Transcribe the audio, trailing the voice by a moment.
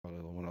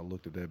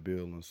looked at that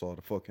bill and saw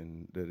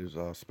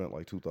I spent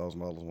like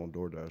 $2,000 on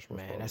DoorDash.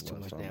 Man, that's too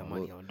much damn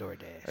money on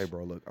DoorDash. Hey,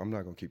 bro, look, I'm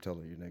not gonna keep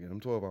telling you, nigga. Them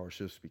 12-hour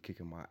shifts be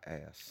kicking my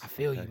ass. I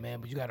feel you, man,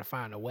 but you gotta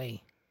find a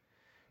way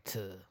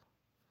to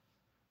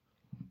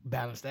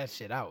balance that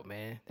shit out,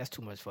 man. That's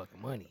too much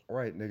fucking money. All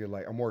right, nigga,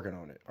 like I'm working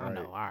on it. I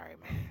know. All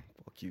right, man.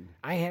 Fuck you.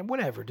 I ain't had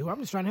whatever, dude. I'm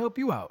just trying to help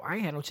you out. I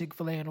ain't had no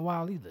Chick-fil-A in a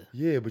while either.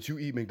 Yeah, but you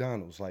eat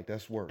McDonald's, like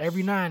that's worse.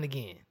 Every now and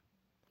again,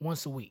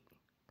 once a week.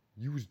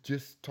 You was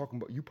just talking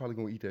about you probably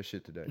gonna eat that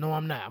shit today. No,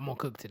 I'm not. I'm gonna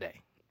cook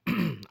today.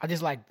 I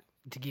just like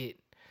to get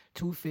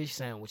 2 fish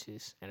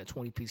sandwiches and a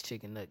 20-piece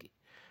chicken nugget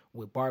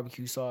with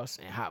barbecue sauce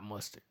and hot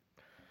mustard.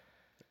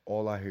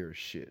 All I hear is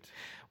shit.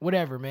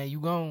 Whatever, man. You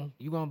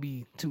gonna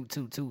be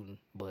tooting,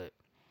 but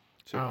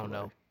Chick-fil-A. I don't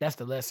know. That's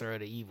the lesser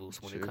of the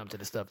evils when it comes to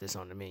the stuff that's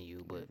on the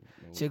menu. But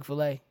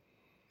Chick-fil-A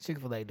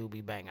do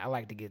be banging. I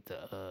like to get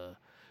the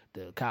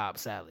Cobb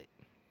salad.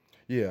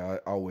 Yeah,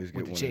 I always get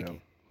with the one chicken. of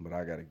them. But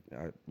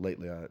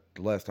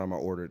the last time I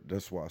ordered,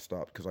 that's why I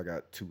stopped, because I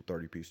got 2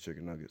 30-piece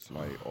chicken nuggets and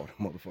I ate all the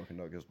motherfucking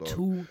nuggets, dog.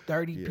 2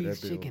 30-piece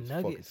chicken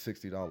nuggets?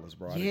 $60,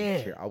 bro. I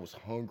didn't care. I was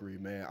hungry,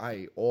 man. I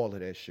ate all of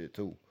that shit,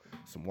 too.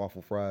 Some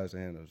waffle fries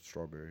and a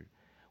strawberry.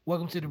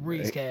 Welcome to the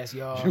Breezecast,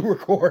 y'all. You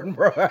recording,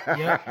 bro?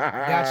 Yep.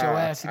 Got your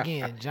ass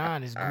again.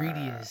 John is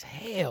greedy as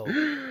hell.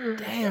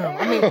 Damn.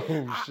 I mean,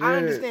 I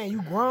understand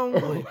you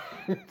grown,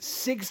 but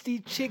 60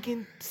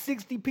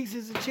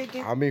 pieces of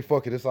chicken. I mean,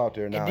 fuck it. It's out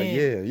there now.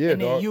 Then, yeah,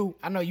 and dog. Then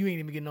I know you ain't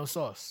even get no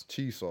sauce.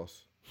 Cheese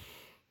sauce.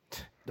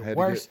 The I had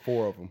worst. to get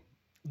 4 of them.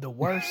 The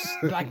worst,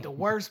 like the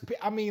worst.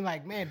 I mean,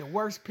 like, man, the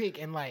worst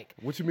pick. And like,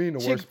 what you mean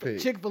the worst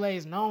pick? Chick-fil-A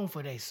is known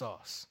for their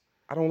sauce.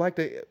 I don't like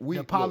that.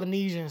 The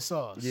Polynesian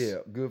sauce. Yeah,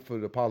 good for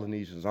the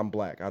Polynesians. I'm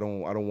black. I don't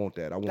want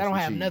that. I want that some don't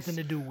have cheese. nothing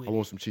to do with it. I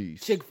want some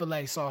cheese.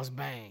 Chick-fil-A sauce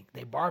bang.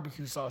 They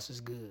barbecue sauce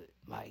is good.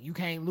 Like, you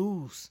can't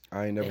lose.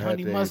 I ain't never had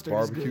that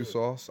barbecue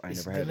sauce. I ain't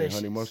never had that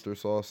honey mustard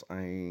sauce. I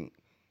ain't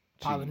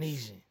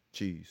Polynesian.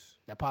 Cheese.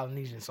 That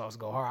Polynesian sauce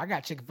go hard. I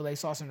got Chick-fil-A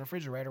sauce in the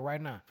refrigerator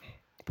right now.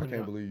 I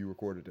can't believe you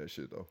recorded that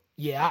shit, though.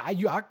 Yeah, I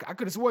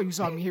could have swore you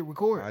saw me hit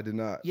record. I did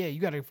not. Yeah,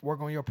 you got to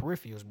work on your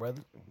peripherals,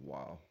 brother.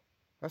 Wow.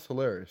 That's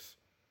hilarious.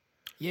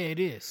 Yeah, it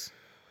is.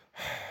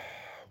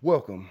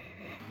 Welcome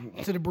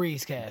to the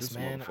Breezecast,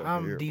 man.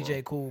 I'm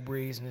DJ Cool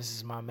Breeze, and this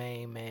is my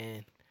main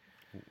man.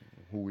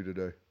 Who we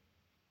today?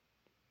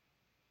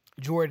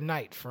 Jordan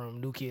Knight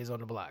from New Kids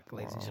on the Block,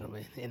 ladies and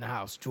gentlemen. In the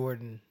house,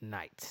 Jordan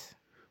Knight.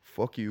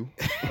 Fuck you.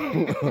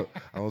 I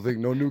don't think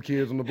no New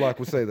Kids on the Block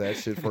would say that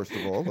shit, first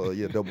of all.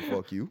 Yeah, double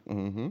fuck you.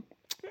 Mm-hmm.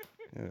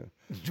 Yeah.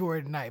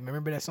 Jordan Knight.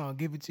 Remember that song,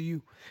 Give It To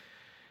You?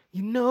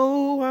 You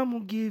know I'm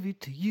gonna give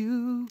it to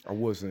you. I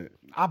wasn't.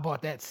 I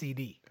bought that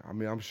CD. I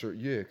mean, I'm sure,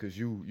 yeah, because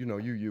you.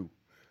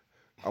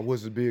 I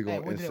wasn't big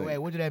on NSYNC.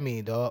 What did that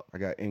mean, dog? I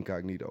got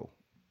Incognito.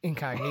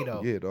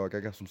 Incognito. Yeah, dog, I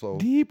got some soul.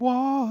 Deep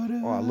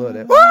water. Oh, I love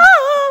that.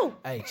 Woo!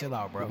 Hey, chill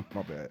out, bro.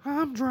 My bad.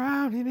 I'm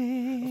drowning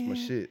in. That's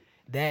my shit.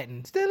 That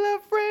and Still a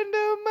Friend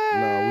of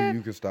Mine. No,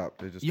 you can stop.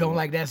 They just you don't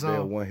like that song?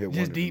 They're one-hit just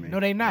wonder. Deep. No,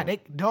 they not. They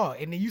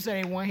dog. And then you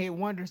say they one-hit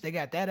wonders. They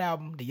got that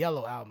album, the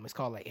Yellow album. It's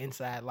called like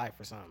Inside Life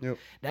or something. Yep.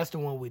 That's the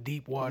one with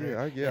Deep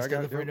Water. Yeah, I Still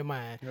got a Friend of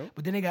Mine. Yep.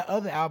 But then they got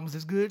other albums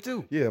that's good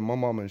too. Yeah, my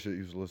mama and shit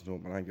used to listen to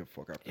them, but I ain't give a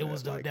fuck after that. It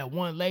was that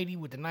one lady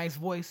with the nice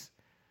voice.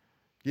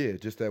 Yeah,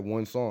 just that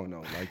one song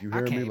though. Like you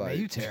hear me, like man,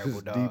 you terrible,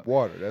 just dog. Deep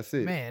Water. That's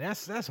it. Man,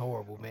 that's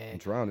horrible, man. I'm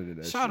drowning in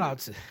that. Shout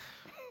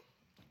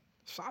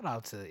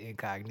out to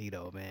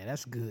Incognito, man.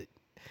 That's good.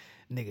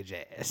 Nigga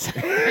jazz.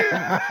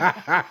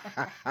 Yeah,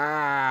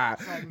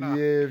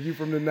 if you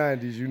from the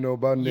 90s, you know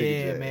about nigga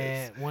jazz. Yeah,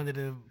 man. One of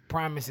the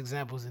primest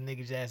examples of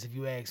nigga jazz, if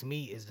you ask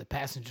me, is the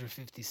Passenger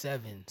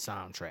 57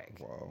 soundtrack.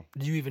 Wow.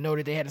 Did you even know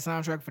that they had a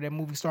soundtrack for that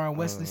movie starring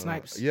Wesley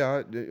Snipes?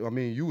 Yeah, I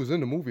mean, you was in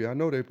the movie. I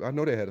know they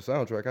had a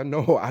soundtrack. I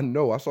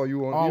know. I saw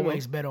you on.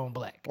 Always Bet on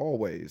Black.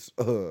 Always.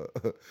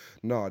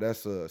 No,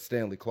 that's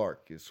Stanley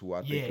Clark is who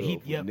I think of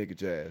with nigga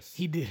jazz.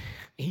 He did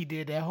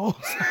that whole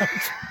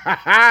soundtrack.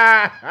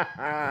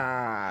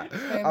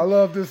 I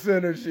love this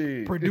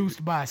energy.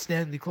 Produced by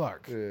Stanley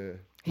Clark. Yeah.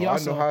 I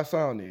know how it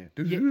sound then.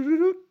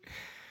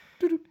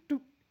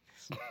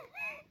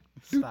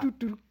 Stop,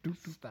 dog.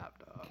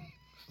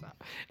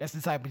 Stop. That's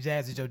the type of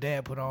jazz that your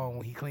dad put on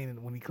when he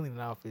cleaning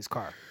off his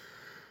car.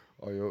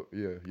 Oh, your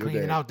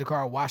cleaning dad. out the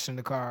car, washing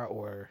the car,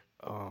 or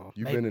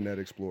you've been in that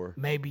Explorer.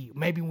 Maybe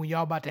when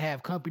y'all about to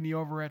have company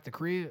over at the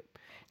crib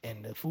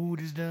and the food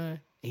is done,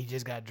 he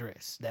just got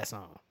dressed. That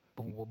song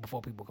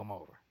before people come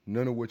over.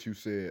 None of what you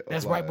said.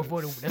 That's applies.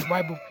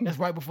 That's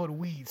right before the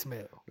weed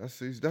smell.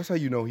 That's how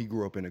you know he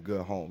grew up in a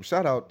good home.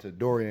 Shout out to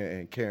Dorian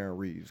and Karen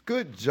Reeves.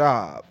 Good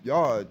job,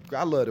 y'all.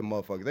 I love them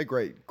motherfuckers. They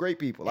great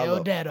people.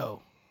 El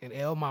Dado and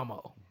El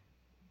Mamo.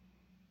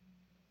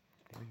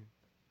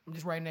 I'm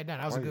just writing that down.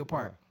 That was a good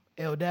part.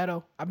 El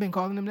Dado. I've been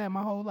calling him that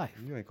my whole life.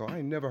 I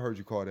ain't never heard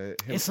you call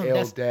that him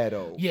El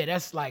Dado. Yeah,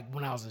 that's like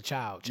when I was a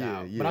child.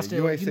 Yeah. But I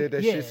still, you ain't said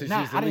that shit since you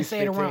was at least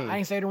 15. I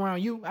ain't say it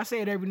around you. I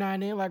say it every now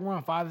and then, like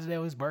around Father's Day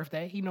or his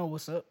birthday. He know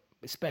what's up.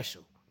 It's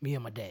special. Me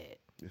and my dad.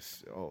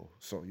 So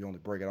you only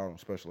break it out on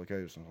special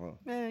occasions, huh?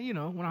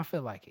 Man, when I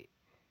feel like it.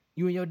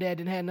 You and your dad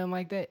didn't have nothing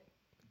like that?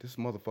 This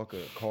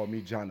motherfucker called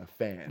me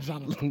Jonathan.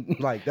 Jonathan.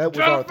 Like, that was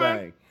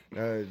Jonathan.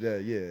 our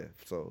thing. Yeah.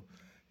 So,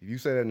 if you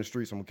say that in the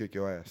streets, I'm going to kick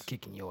your ass.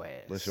 Kicking your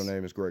ass. Unless your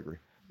name is Gregory.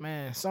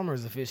 Man, summer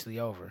is officially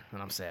over,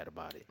 and I'm sad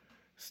about it.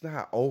 It's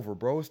not over,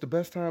 bro. It's the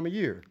best time of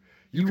year.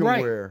 You can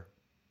right. wear...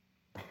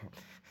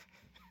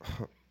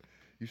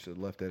 You should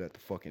have left that at the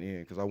fucking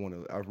end, because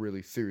I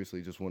really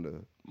seriously just want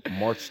to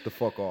march the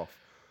fuck off.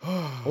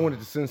 I wanted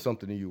to send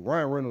something to you.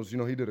 Ryan Reynolds, he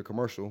did a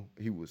commercial.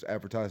 He was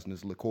advertising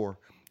his liqueur,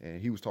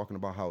 and he was talking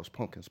about how it's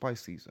pumpkin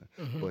spice season.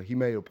 Mm-hmm. But he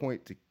made a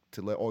point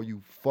to let all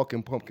you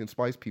fucking pumpkin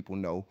spice people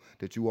know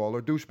that you all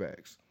are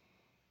douchebags.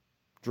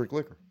 Drink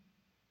liquor.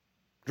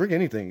 Drink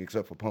anything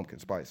except for pumpkin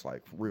spice,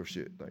 like real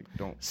shit. Like,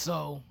 don't.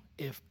 So,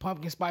 if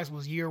pumpkin spice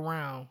was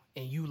year-round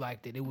and you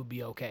liked it, it would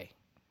be okay?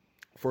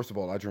 First of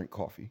all, I drink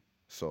coffee.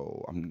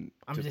 So I'm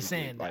just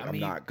saying, like, I'm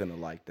not gonna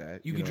like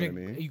that. You can drink.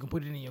 What I mean? You can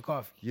put it in your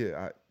coffee.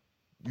 Yeah,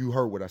 you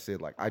heard what I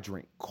said. Like, I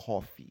drink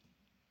coffee.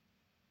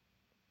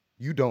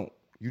 You don't.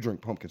 You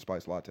drink pumpkin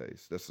spice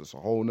lattes. That's just a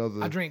whole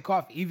nother. I drink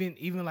coffee.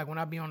 Even like when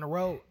I be on the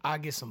road, I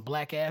get some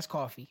black ass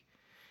coffee,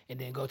 and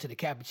then go to the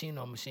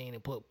cappuccino machine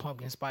and put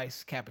pumpkin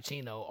spice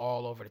cappuccino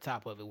all over the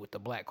top of it with the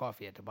black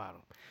coffee at the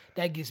bottom.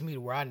 That gets me to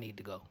where I need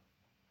to go.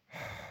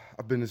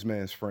 I've been this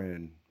man's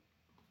friend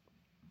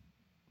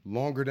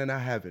longer than I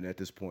haven't at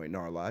this point in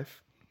our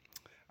life.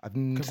 I've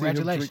seen him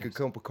drink a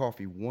cup of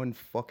coffee one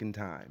fucking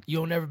time. You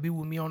don't ever be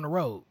with me on the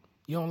road.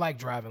 You don't like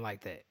driving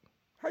like that.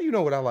 How you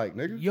know what I like,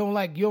 nigga? You don't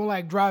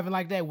like driving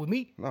like that with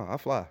me? No, I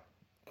fly.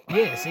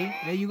 Yeah, see?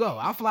 There you go.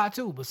 I fly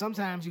too, but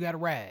sometimes you gotta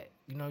ride.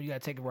 You gotta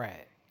take a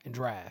ride and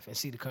drive and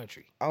see the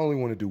country. I only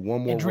want to do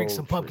one more and drink road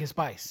some trip. Pumpkin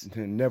spice.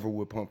 And never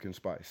with pumpkin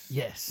spice.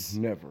 Yes.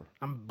 Never.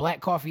 I'm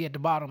black coffee at the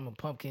bottom and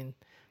pumpkin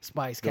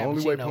spice cappuccino. The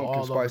only way pumpkin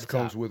all spice over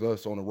comes with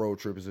us on a road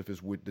trip is if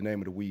it's with the name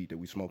of the weed that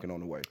we smoking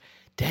on the way.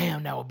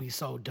 Damn, that would be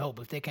so dope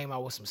if they came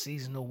out with some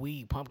seasonal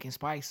weed, pumpkin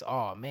spice.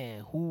 Oh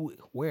man,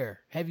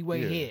 where?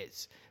 Heavyweight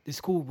heads. This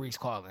Cool Breeze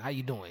calling. How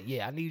you doing?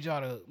 Yeah, I need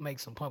y'all to make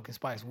some pumpkin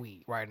spice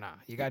weed right now.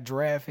 You got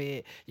giraffe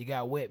head, you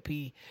got wet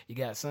pea, you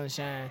got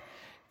sunshine,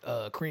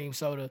 cream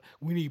soda.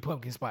 We need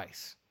pumpkin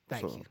spice.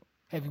 Thank you.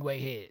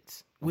 Heavyweight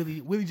heads.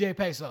 Willie J.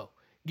 Peso.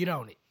 Get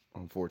on it.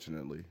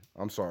 Unfortunately.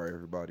 I'm sorry,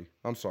 everybody.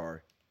 I'm sorry.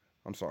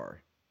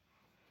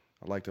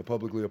 I'd like to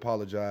publicly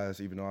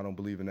apologize, even though I don't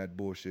believe in that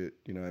bullshit.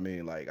 You know what I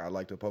mean? Like, I'd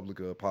like to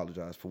publicly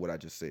apologize for what I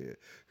just said.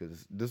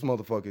 Because this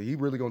motherfucker, he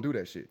really gonna do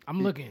that shit.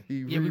 I'm looking.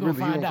 He we gonna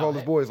find out. He gonna call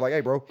his boys like,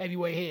 hey, bro.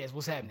 Heavyweight heads,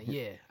 what's happening?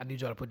 Yeah, I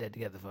need y'all to put that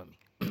together for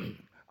me.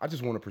 I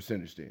just want a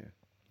percentage then.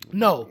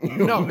 No.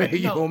 You gonna make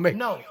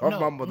my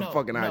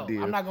motherfucking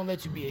idea. I'm not gonna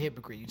let you be a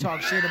hypocrite. You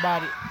talk shit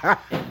about it,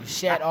 and you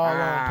shat all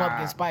on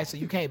pumpkin spice, so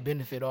you can't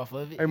benefit off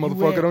of it. Hey,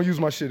 motherfucker, don't use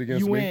my shit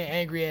against me. You and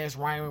angry ass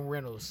Ryan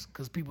Reynolds,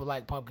 because people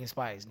like pumpkin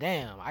spice.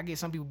 Damn, I get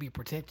some people be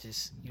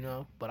pretentious,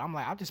 but I'm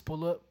like, I'll just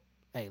pull up.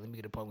 Hey, let me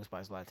get a pumpkin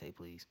spice latte,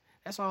 please.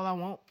 That's all I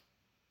want.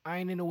 I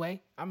ain't in the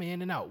way. I'm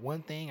in and out.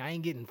 One thing, I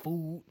ain't getting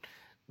food.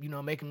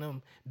 Making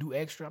them do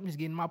extra. I'm just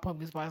getting my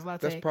pumpkin spice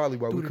latte. That's probably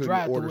why we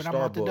couldn't order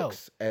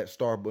Starbucks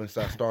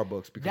inside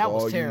Starbucks because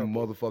all terrible. You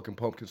motherfucking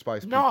pumpkin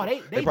spice people. No,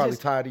 they probably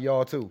just, tired of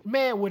y'all too.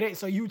 Man,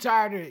 so you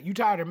tired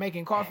of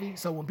making coffee?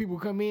 So when people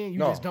come in, you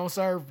just don't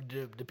serve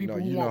the people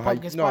who want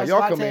pumpkin spice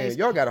y'all lattes. Come in,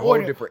 y'all got a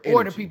whole different energy.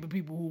 Or the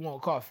people who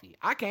want coffee.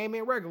 I came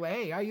in regular.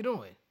 Hey, how you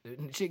doing?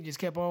 The chick just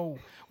kept on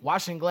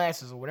washing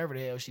glasses or whatever the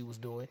hell she was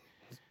doing.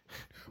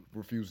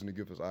 Refusing to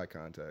give us eye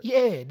contact.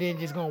 Yeah, then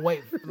just gonna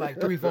wait for like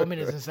 3-4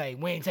 minutes and say,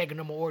 we ain't taking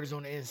no more orders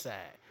on the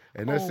inside.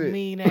 And that's it.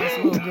 Mean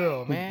ass little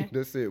girl, man.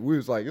 That's it. We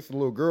was like, it's a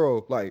little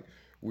girl. Like,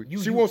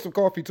 she wants some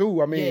coffee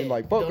too. I mean,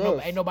 fuck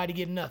us. Ain't nobody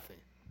getting nothing.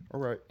 All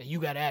right. And you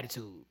got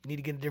attitude. You need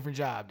to get a different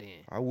job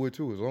then. I would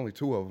too. There's only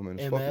 2 of them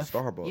in fucking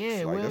Starbucks.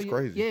 Yeah, like, that's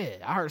crazy.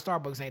 Yeah, I heard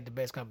Starbucks ain't the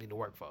best company to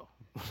work for.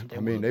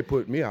 They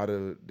put me out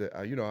of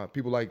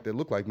people that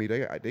look like me.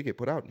 They get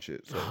put out and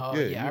shit. So,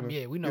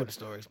 we know the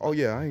stories. Oh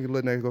yeah, I ain't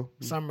letting that go.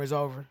 Summer is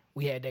over.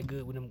 We had that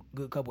good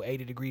couple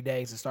 80-degree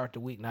days to start the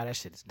week. Now that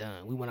shit is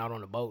done. We went out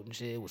on the boat and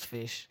shit. It was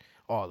fish,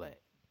 all that.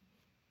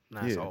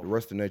 Now the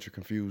rest of nature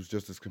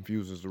just as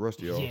confused as the rest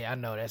of y'all. Yeah, I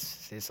know.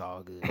 It's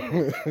all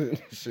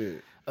good.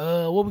 Shit.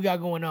 What we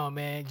got going on,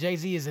 man?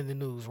 Jay-Z is in the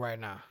news right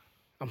now.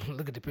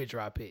 Look at the picture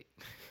I picked.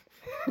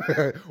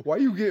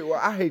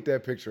 I hate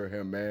that picture of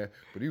him, man.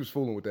 But he was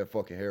fooling with that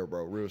fucking hair,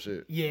 bro. Real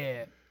shit.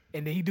 Yeah.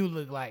 And then he do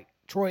look like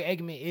Troy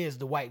Aikman is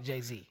the white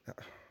Jay-Z.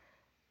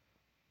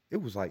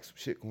 It was like some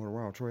shit going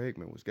around. Troy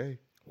Aikman was gay.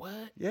 What?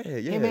 Yeah.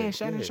 Hey, man,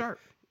 Shannon Sharp.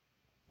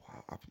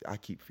 Wow, I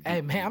keep forgetting.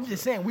 Hey, man, I'm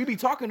just saying, we be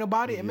talking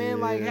about it, man.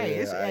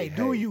 Like,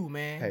 do you,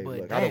 man? Hey, but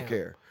look, I don't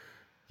care.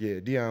 Yeah,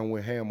 Deion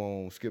went ham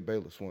on Skip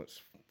Bayless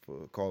once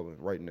for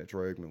writing that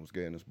Troy Aikman was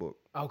gay in his book.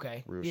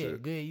 Okay. Real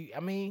shit. Good.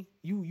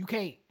 You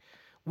can't.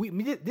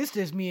 This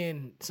just me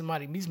and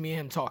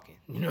him talking.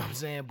 You know what I'm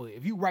saying? But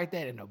if you write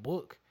that in a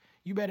book,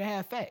 you better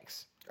have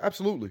facts.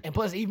 Absolutely. And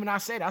plus, even I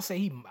said I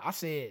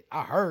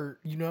heard.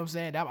 You know what I'm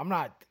saying? I'm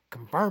not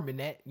confirming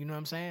that. You know what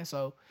I'm saying?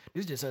 So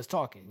this is just us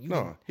talking.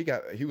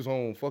 He was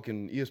on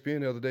fucking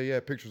ESPN the other day. He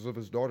had pictures of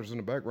his daughters in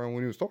the background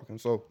when he was talking.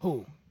 So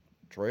who?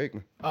 Troy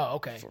Aikman. Oh,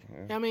 okay. So,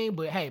 yeah. I mean,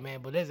 but hey,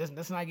 man, but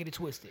let's not get it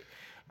twisted.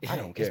 I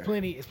don't care.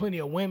 It's plenty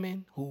of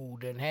women who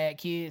done had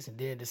kids and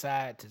then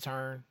decide to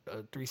turn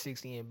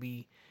 360 and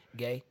be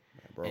gay,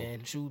 bro.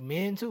 And shoot,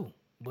 men too.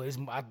 But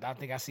I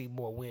think I see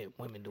more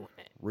women doing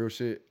that. Real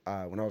shit.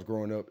 When I was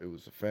growing up, it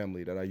was a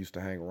family that I used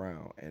to hang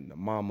around, and the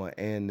mama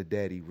and the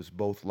daddy was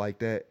both like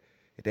that.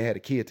 They had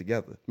a kid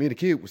together. Me and the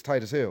kid was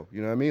tight as hell.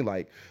 You know what I mean?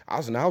 Like, I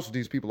was in the house with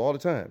these people all the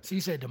time. So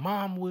you said the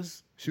mom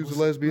was a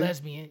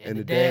lesbian, and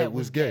the dad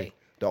was gay.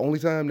 The only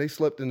time they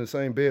slept in the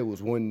same bed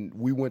was when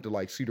we went to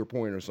like Cedar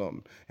Point or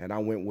something, and I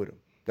went with them.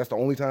 That's the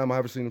only time I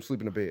ever seen them sleep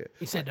in the bed.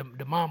 He said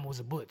the mom was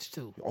a butch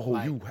too. Oh,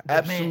 like, you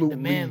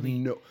absolutely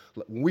know.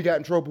 When we got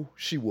in trouble,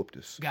 she whooped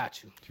us.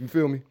 Got you. You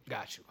feel me?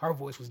 Got you. Her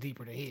voice was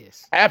deeper than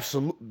his.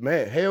 Absolutely,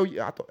 man. Hell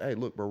yeah. I thought, hey,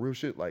 look, bro, real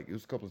shit. Like, it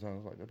was a couple of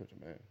times like, that bitch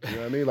a man. You know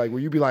what I mean? Like,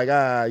 when you be like,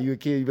 you a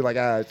kid, you be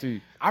like,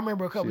 she. I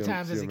remember a couple of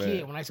times as a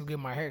kid when I used to get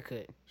my hair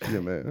cut.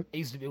 Yeah, man.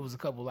 It was a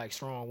couple like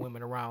strong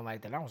women around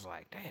like that. I was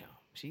like, damn.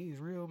 She's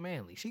real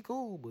manly. She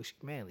cool, but she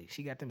manly.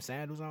 She got them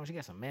sandals on. She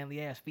got some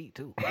manly ass feet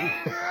too.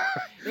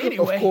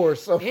 Anyway, of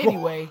course.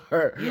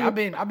 Yeah, I've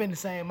been the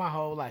same my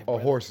whole life. A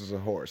horse is a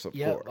horse, of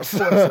course.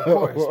 Of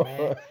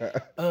course,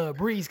 man.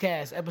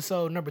 Breezecast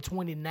episode number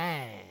 29.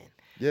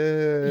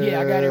 Yeah,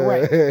 I got it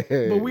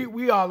right. But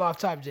we all off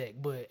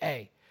subject. But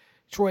hey,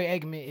 Troy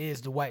Aikman is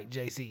the white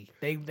Jay-Z.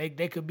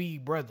 They could be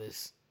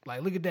brothers.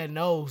 Like, look at that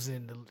nose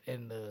and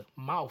the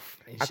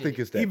mouth and shit. I think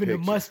it's that even picture.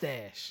 The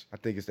mustache. I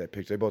think it's that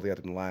picture. They both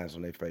got them lines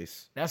on their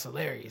face. That's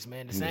hilarious,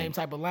 man. The same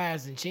type of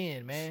lines and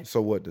chin, man.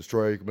 So what? Does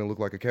Troy Aikman look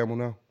like a camel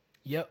now?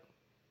 Yep.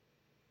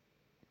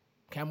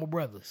 Camel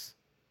Brothers.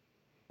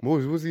 What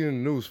was he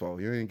in the news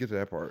for? You didn't get to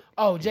that part.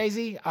 Oh,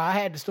 Jay-Z, I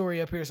had the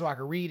story up here so I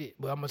could read it,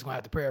 but I'm just going to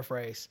have to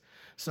paraphrase.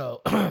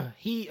 So,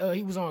 he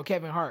was on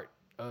Kevin Hart,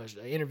 an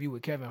interview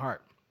with Kevin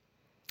Hart.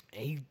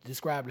 And he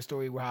described the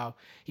story where how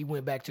he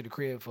went back to the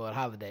crib for the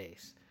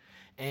holidays.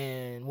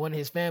 And one of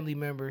his family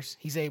members,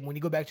 he said, when you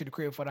go back to the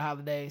crib for the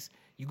holidays,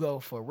 you go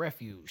for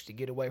refuge to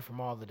get away from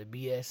all of the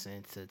BS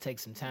and to take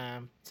some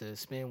time to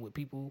spend with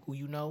people who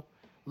you know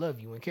love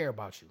you and care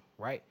about you,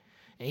 right?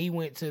 And he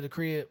went to the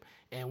crib,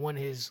 and one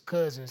of his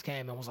cousins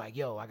came and was like,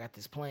 yo, I got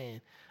this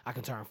plan. I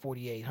can turn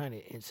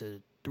 $4,800 into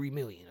 $3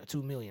 million or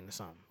 $2 million or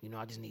something. You know,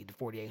 I just need the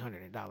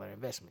 $4,800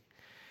 investment.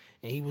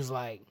 And he was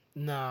like,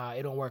 nah,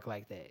 it don't work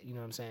like that. You know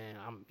what I'm saying?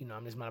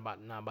 I'm just not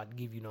about to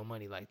give you no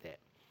money like that.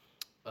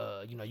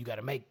 You got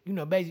to make,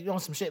 basically on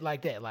some shit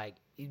like that. Like,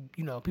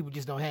 people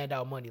just don't hand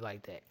out money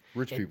like that.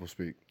 Rich people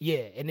speak.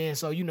 Yeah. And then,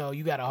 so,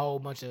 you got a whole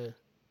bunch of,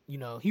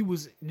 he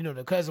was,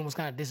 the cousin was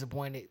kind of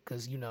disappointed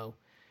because,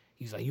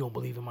 he's like, you don't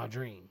believe in my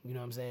dream. You know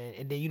what I'm saying?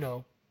 And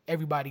then,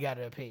 everybody got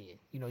an opinion.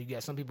 You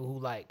got some people who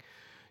like,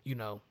 you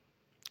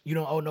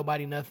don't owe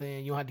nobody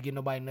nothing. You don't have to give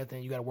nobody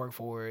nothing. You got to work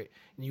for it.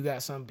 And you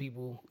got some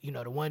people,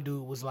 the one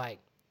dude was like,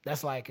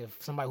 that's like if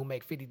somebody who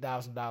make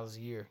 $50,000 a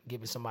year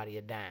giving somebody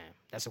a dime.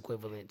 That's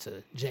equivalent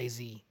to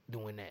Jay-Z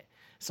doing that.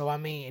 So, I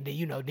mean, and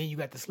then, then you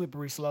got the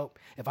slippery slope.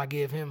 If I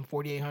give him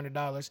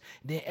 $4,800,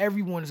 then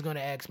everyone is going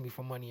to ask me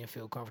for money and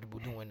feel comfortable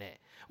doing that.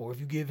 Or if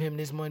you give him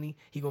this money,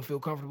 he going to feel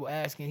comfortable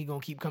asking. He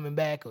going to keep coming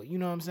back. Or, you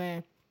know what I'm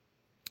saying?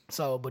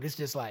 So, but it's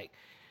just like,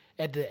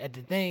 at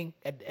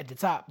the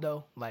top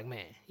though, like,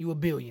 man, you a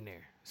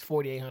billionaire. It's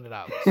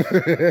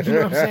 $4,800. You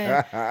know what I'm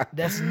saying?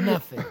 That's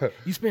nothing.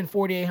 You spend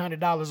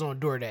 $4,800 on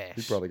DoorDash.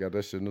 He probably got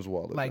that shit in his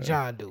wallet. Like man.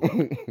 John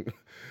do.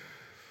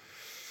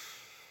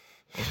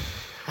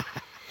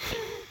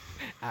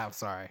 I'm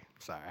sorry.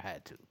 I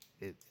had to.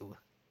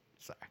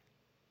 Sorry.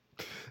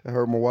 I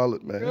hurt my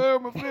wallet, man.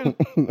 Hurt my feelings.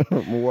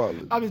 Hurt my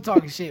wallet. I'm just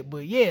talking shit,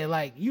 but yeah,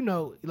 like,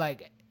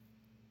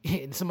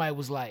 and somebody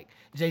was like,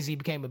 Jay-Z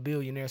became a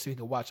billionaire so he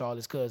could watch all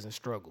his cousins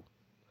struggle.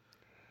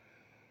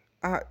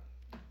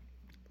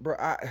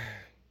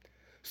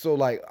 So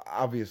like,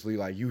 obviously,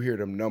 like, you hear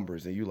them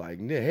numbers and you like,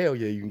 hell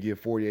yeah, you can get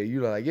 48.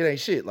 You like, it ain't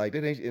shit. Like,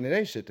 it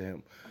ain't shit to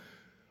him.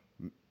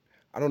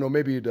 I don't know,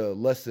 maybe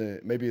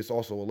it's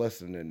also a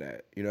lesson in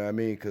that. You know what I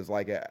mean? Because,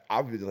 like,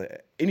 obviously,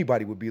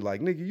 anybody would be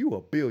like, nigga, you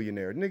a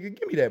billionaire. Nigga,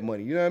 give me that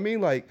money. You know what I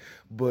mean? Like,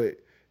 but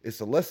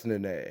it's a lesson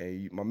in that.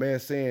 And my man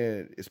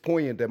saying, it's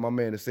poignant that my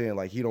man is saying,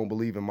 like, he don't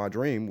believe in my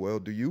dream. Well,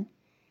 do you?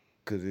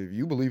 Because if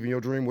you believe in your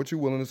dream, what you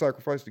willing to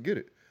sacrifice to get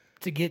it?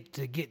 To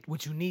get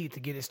what you need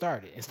to get it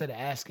started, instead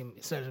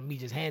of me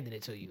just handing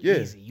it to you. Yeah.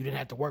 Easy. You didn't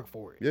have to work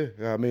for it.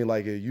 Yeah, I mean,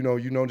 like, you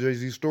know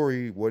Jay-Z's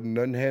story, wasn't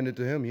nothing handed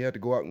to him. He had to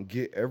go out and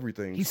get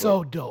everything. He's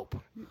so dope.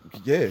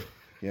 Yeah,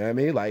 you know what I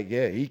mean? Like,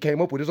 yeah, he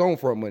came up with his own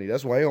front money.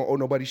 That's why he don't owe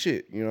nobody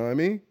shit. You know what I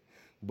mean?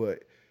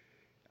 But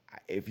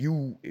if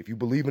you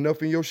believe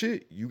enough in your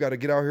shit, you got to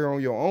get out here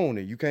on your own,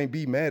 and you can't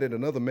be mad at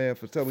another man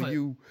for telling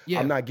you,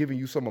 I'm not giving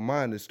you some of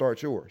mine to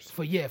start yours.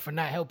 For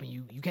not helping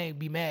you. You can't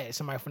be mad at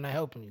somebody for not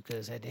helping you,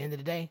 because at the end of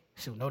the day,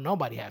 shoot,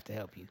 nobody have to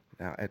help you.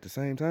 Now, at the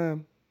same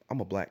time, I'm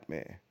a black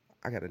man.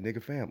 I got a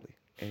nigga family.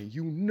 And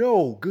you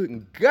know good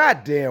and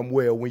goddamn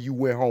well when you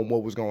went home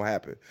what was going to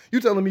happen.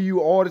 You telling me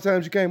all the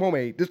times you came home,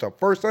 hey, this the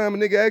first time a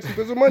nigga asked you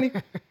for some money?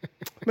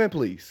 Man,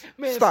 please.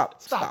 Man,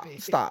 stop, it.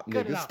 nigga.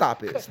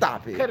 Stop it.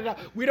 Stop it. Cut it out.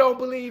 We don't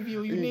believe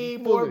you. You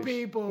need more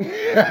people.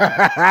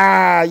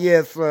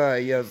 Yes, sir.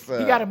 Yes, sir.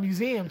 He got a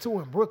museum, too,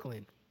 in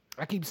Brooklyn.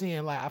 I keep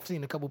seeing, like, I've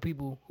seen a couple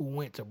people who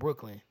went to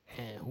Brooklyn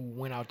and who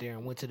went out there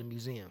and went to the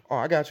museum. Oh,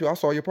 I got you. I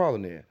saw your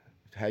problem there.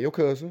 Have your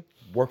cousin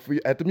work for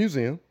you at the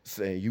museum.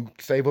 Say you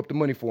save up the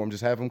money for him.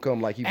 Just have him come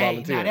like he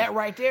volunteered. Now that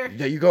right there.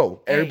 There you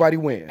go. Everybody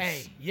wins.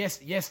 Hey,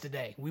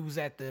 yesterday we was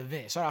at the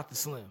event. Shout out to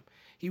Slim.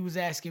 He was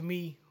asking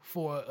me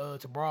for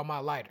to borrow my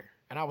lighter,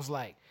 and I was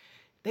like,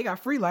 "They got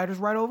free lighters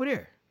right over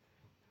there."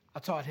 I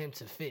taught him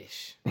to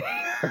fish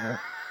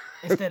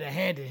instead of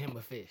handing him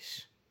a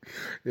fish.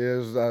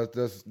 Yes,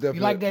 that's definitely.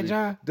 You like that,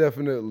 John?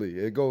 Definitely,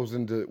 it goes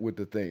into with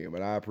the theme,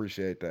 and I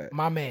appreciate that.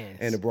 My man.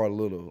 And it brought a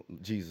little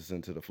Jesus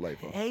into the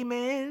flavor.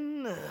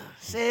 Amen.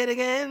 Say it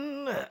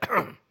again.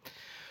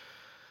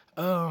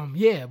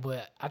 Yeah,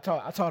 but I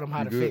taught him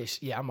how to fish.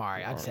 Yeah, I'm all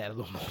right. I just had a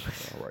little moment.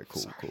 All right,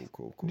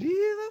 cool.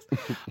 Jesus.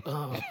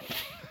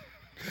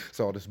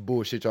 So all this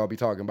bullshit y'all be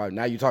talking about.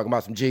 Now you talking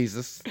about some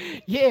Jesus.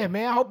 Yeah,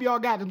 man. I hope y'all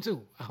got them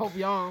too. I hope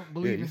y'all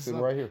believe in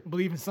something. Right here.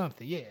 Believe in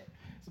something. Yeah.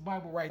 It's a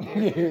Bible right there.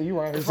 Yeah, you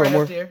right here it's somewhere.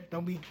 Right up there.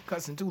 Don't be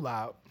cussing too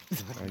loud.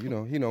 He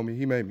know me.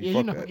 He made me.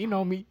 Yeah, Fuck you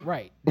know me.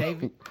 Right.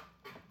 David.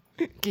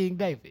 King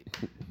David.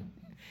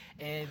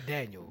 And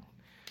Daniel.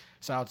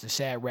 Shout out to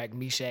Shadrach,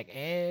 Meshach,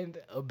 and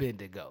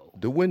Abednego.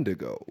 The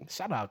Wendigo.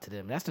 Shout out to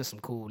them. That's just some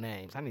cool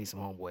names. I need some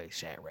homeboys,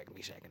 Shadrach,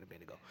 Meshach, and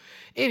Abednego.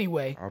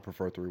 Anyway. I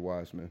prefer Three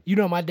Wise Men. You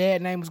know my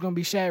dad's name was going to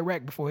be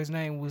Shadrach before his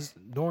name was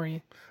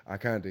Dorian? I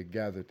kind of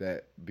gathered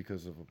that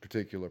because of a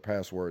particular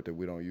password that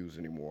we don't use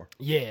anymore.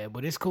 Yeah,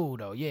 but it's cool,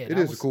 though. Yeah, it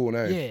is a cool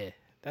name. Yeah,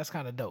 that's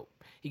kind of dope.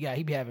 He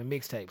be having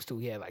mixtapes, too.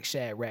 He had, like,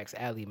 Shadrach's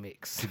Alley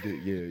Mix. He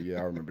did, yeah,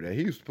 I remember that.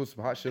 He used to put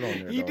some hot shit on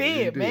there, He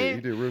did, man.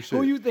 He did real shit.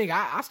 Who you think?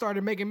 I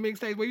started making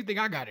mixtapes. Where you think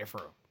I got it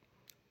from?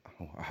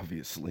 Oh,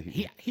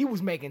 obviously. He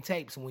was making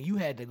tapes when you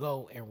had to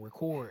go and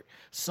record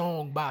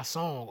song by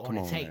song on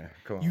a tape.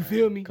 You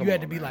feel me? You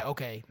had to be like,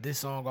 okay, this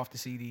song off the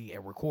CD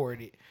and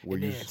record it,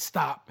 and then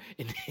stop.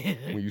 And then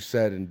when you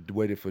sat and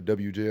waited for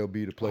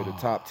WJLB to play the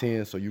top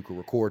 10 so you could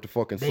record the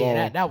fucking song.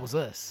 Yeah, that was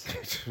us.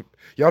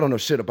 Y'all don't know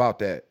shit about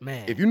that.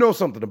 Man. If you know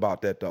something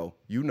about that, though,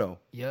 you know.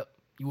 Yep.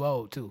 You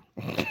old, too.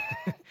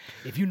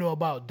 If you know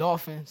about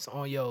dolphins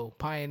on your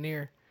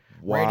Pioneer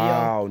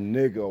radio.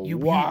 Nigga. You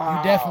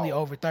definitely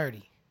over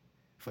 30.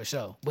 For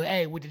sure. But,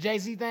 hey, with the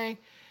Jay-Z thing,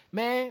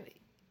 man,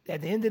 at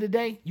the end of the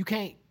day, you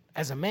can't,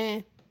 as a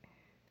man,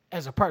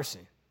 as a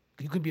person,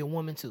 you could be a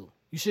woman, too.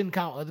 You shouldn't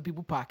count other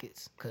people's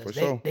pockets because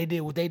they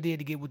did what they did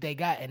to get what they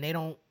got, and they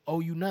don't owe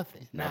you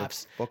nothing. Not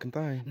a fucking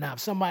thing. Now, if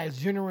somebody's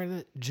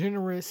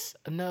generous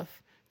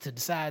enough to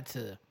decide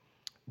to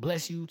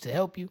bless you, to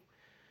help you,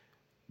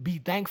 be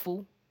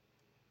thankful,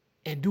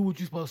 and do what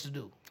you're supposed to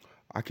do.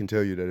 I can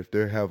tell you that if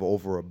they have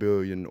over $1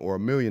 billion or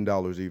 $1 million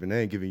even,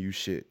 they ain't giving you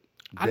shit.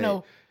 I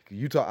know.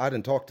 I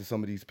didn't talk to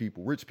some of these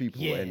people, rich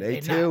people, and they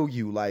tell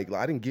you, like,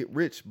 I didn't get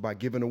rich by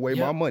giving away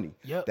my money.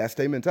 Yep. That's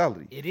their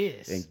mentality. It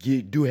is.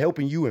 And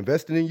helping you,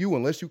 investing in you,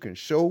 unless you can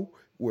show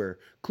where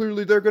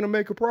clearly they're going to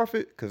make a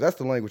profit, because that's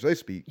the language they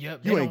speak.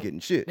 Yep. You ain't getting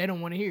shit. They don't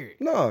want to hear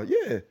it. No,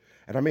 yeah.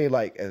 And I mean,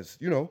 like, as,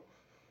 you know,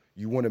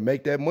 you want to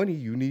make that money,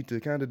 you need to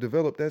kind of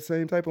develop that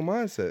same type of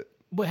mindset.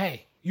 But,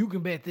 hey, you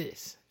can bet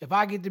this. If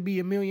I get to be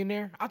a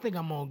millionaire, I think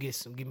I'm going to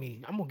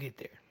I'm going to get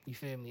there. You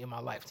feel me? In my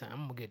lifetime,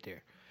 I'm going to get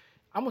there.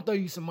 I'm going to throw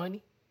you some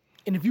money.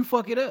 And if you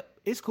fuck it up,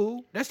 it's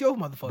cool. That's your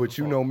motherfucking fault. But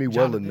you know me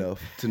well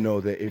enough to know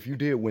that if you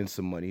did win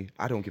some money,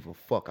 I don't give a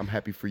fuck. I'm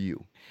happy for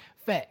you.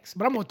 Facts.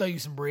 But I'm going to throw you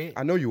some bread.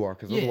 I know you are,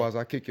 because otherwise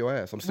I kick your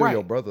ass. I'm still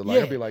your brother. Like,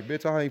 I'll be like,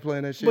 bitch, I ain't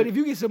playing that shit. But if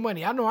you get some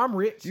money, I know I'm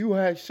rich.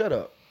 Shut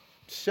up.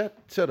 Shut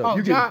up. Oh,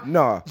 you John,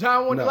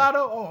 John won the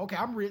lotto? Oh, okay,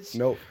 I'm rich.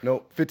 Nope.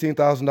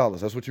 $15,000.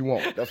 That's what you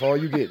want. That's all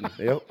you getting.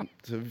 Yep.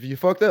 So if you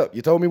fucked up,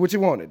 you told me what you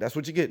wanted. That's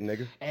what you getting,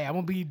 nigga. Hey, I'm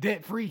going to be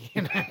debt free.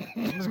 I'm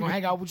just going to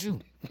hang out with you.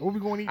 What we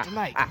going to eat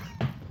tonight?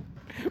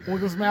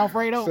 Want some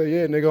Alfredo? Say,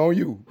 yeah, nigga, on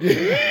you.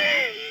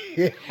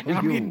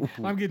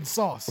 I'm getting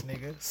sauce,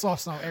 nigga.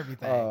 Sauce on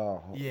everything.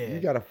 Yeah. You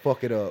gotta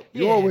fuck it up.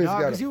 You always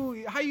gotta.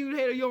 How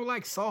you don't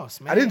like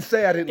sauce, man? I didn't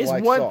say I didn't like sauce.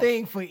 It's one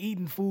thing for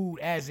eating food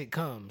as it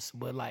comes,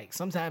 but like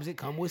sometimes it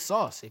come with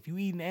sauce. If you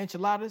eating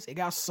enchiladas, it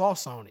got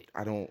sauce on it.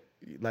 I don't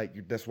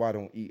like. That's why I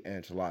don't eat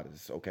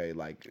enchiladas. Okay,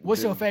 like.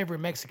 What's your favorite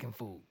Mexican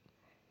food?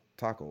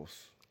 Tacos.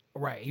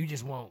 Right. You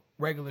just want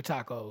regular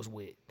tacos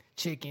with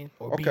chicken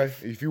or beef. Okay,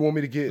 if you want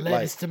me to get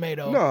lettuce,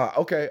 tomato. Nah,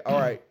 okay, all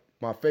right.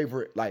 My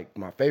favorite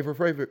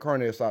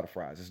carne asada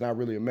fries. It's not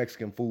really a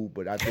Mexican food,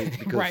 but I think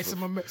because right,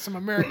 some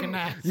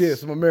Americanized. Yeah,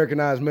 some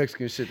Americanized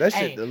Mexican shit. That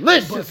shit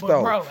delicious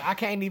though. Bro, I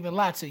can't even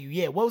lie to you.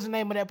 Yeah, what was the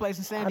name of that place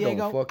in San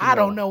Diego? I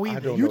don't know either. I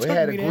don't you know. It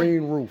had a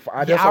green roof.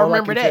 I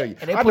remember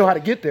that. I know how to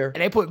get there.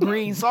 And they put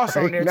green sauce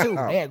on there too.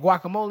 They had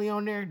guacamole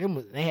on there.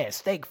 They had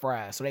steak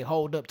fries, so they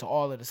hold up to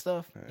all of the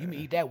stuff. You can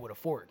eat that with a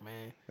fork,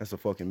 man. That's a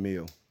fucking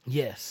meal.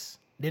 Yes.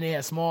 Then they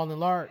had small and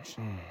large.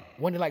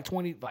 Wasn't it like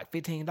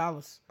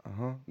 $15?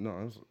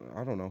 No,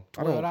 I don't know.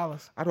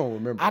 $12. I don't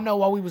remember. I know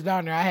while we was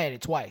down there, I had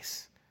it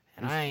twice,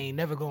 and I ain't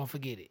never gonna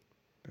forget it.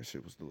 That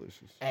shit was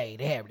delicious. Hey,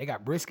 they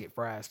got brisket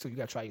fries too. You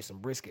gotta try you some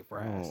brisket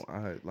fries. Oh,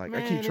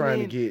 I keep trying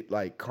to get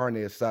like carne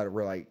asada,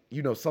 where like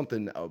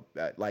something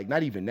like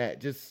not even that,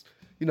 just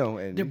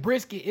and the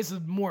brisket it's a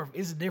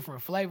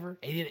different flavor.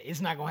 It's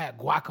not gonna have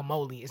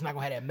guacamole. It's not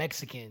gonna have that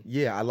Mexican.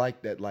 Yeah, I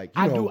like that. Like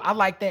I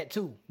like that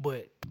too.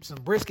 But some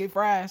brisket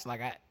fries,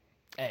 like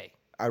I'd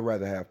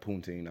rather have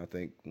poutine. I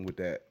think with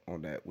that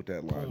line down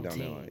that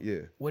line.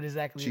 Yeah. What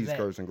exactly cheese is that?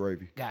 curds and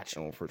gravy. Gotcha.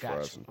 On French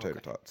fries and tater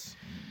tots.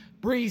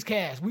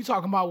 Breezecast. We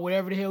talking about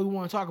whatever the hell we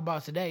want to talk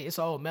about today. It's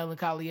all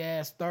melancholy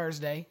ass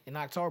Thursday in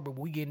October, but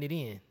we getting it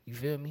in. You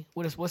feel me?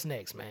 What's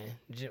next, man?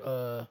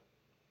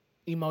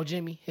 Emo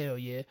Jimmy? Hell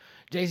yeah.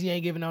 Jay-Z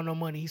ain't giving out no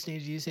money. He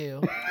stingy as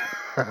hell.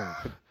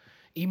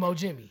 Emo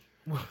Jimmy.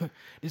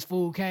 This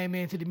fool came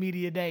into the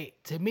media day.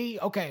 To me,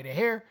 okay, the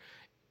hair,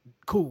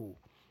 cool.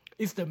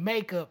 It's the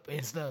makeup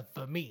and stuff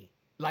for me.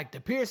 Like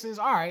the piercings,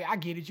 all right, I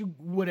get it.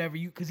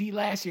 Because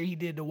last year he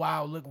did the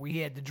wild look where he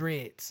had the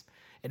dreads.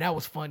 And that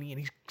was funny,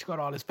 and he cut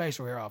all his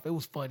facial hair off. It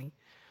was funny.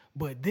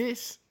 But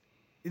it's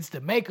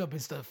the makeup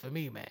and stuff for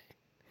me, man.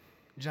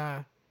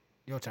 John,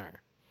 your turn.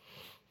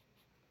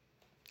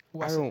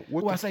 Who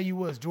I say you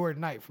was?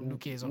 Jordan Knight from New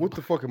Kids on What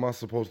the fuck am I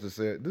supposed to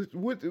say?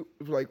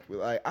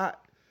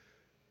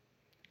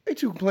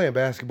 Ain't you playing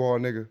basketball,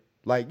 nigga?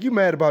 Like, you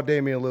mad about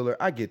Damian Lillard?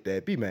 I get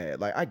that. Be mad.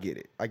 Like, I get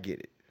it. I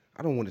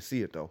don't want to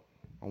see it, though.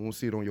 I want to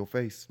see it on your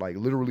face. Like,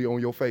 literally on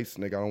your face,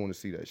 nigga. I don't want to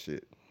see that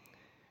shit.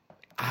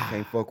 I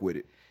can't fuck with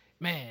it.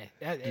 Man,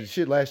 the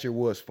shit last year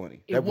was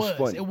funny. That was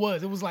funny. It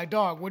was like,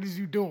 dog, what is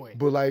you doing?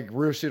 But like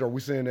real shit, are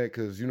we saying that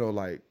because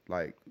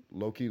like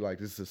low key, like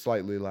this is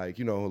slightly like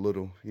a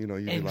little, you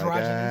be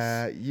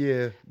like,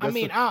 yeah.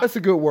 That's a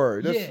good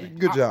word. That's a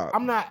good job.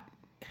 I'm not.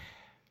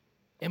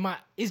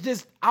 It's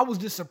just I was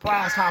just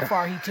surprised how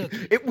far he took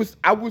it. It was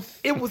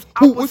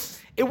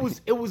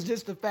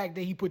just the fact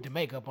that he put the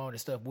makeup on and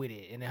stuff with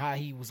it, and how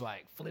he was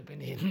like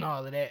flipping it and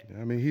all of that.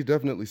 I mean, he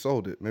definitely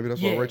sold it. Maybe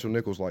that's why Rachel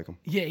Nichols like him.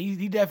 Yeah,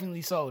 he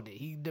definitely sold it.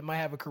 He might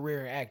have a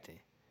career in acting.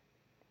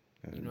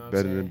 You know what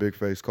better I'm saying? than Big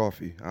Face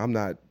Coffee. I'm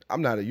not a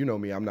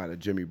me, I'm not a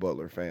Jimmy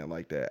Butler fan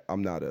like that. I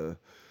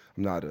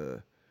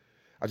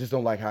just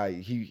don't like how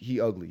he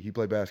ugly. He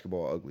play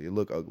basketball ugly. It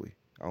look ugly.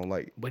 I don't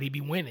like. But he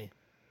be winning.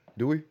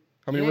 Do we?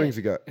 How many rings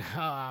he got?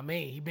 I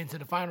mean, he been to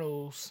the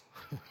finals.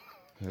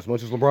 As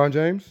much as LeBron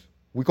James?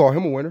 We call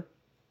him a winner.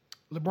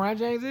 LeBron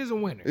James is a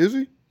winner. Is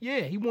he? Yeah,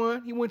 he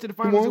won. He went to the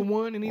finals and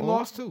won, and he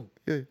lost too.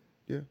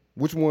 Yeah.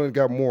 Which one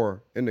got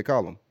more in the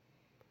column?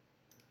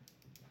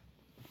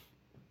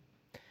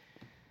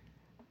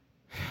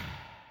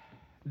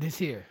 This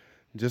here.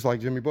 Just like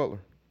Jimmy Butler.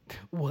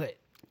 What?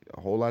 A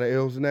whole lot of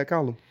L's in that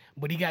column.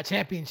 But he got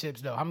championships,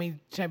 though. How many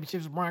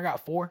championships LeBron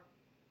got? 4?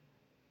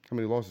 How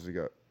many losses he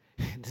got?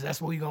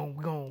 That's what we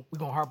gonna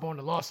harp on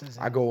the losses.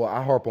 I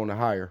harp on the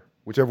higher.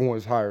 Whichever one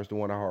is higher is the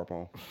one I harp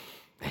on.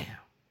 Damn.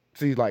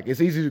 See, like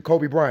it's easy to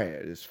Kobe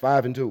Bryant. It's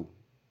 5-2.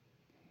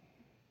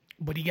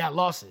 But he got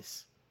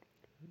losses.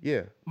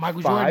 Yeah.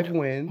 5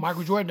 wins.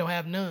 Michael Jordan don't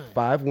have none.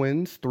 5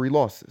 wins, 3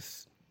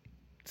 losses.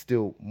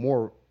 Still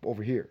more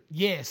over here.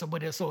 Yeah. So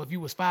if you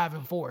was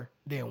 5-4,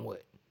 then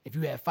what? If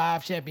you had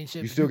 5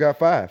 championships, you still got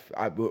 5.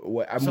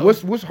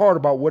 What's hard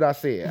about what I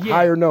said? Yeah,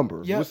 higher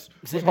number. Yep.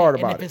 What's hard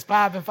about it? If it's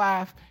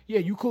 5-5, yeah,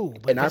 you cool.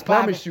 But and I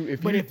promise you,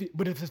 but if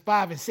it's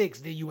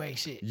 5-6, then you ain't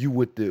shit. You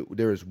would do.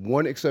 There is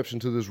one exception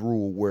to this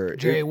rule where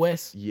Jerry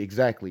West. Yeah,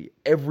 exactly.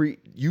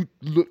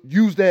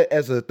 Use that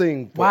as a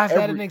thing. Why is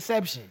that an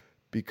exception?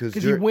 Because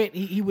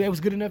he was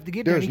good enough to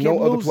get there. There's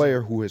no other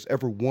player who has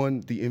ever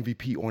won the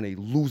MVP on a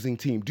losing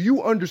team. Do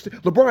you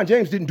understand? LeBron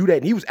James didn't do that,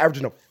 and he was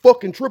averaging a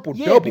fucking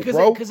triple-double,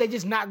 bro. Because they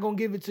just not going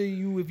to give it to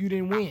you if you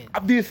didn't win.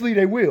 Obviously,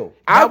 they will.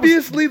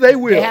 They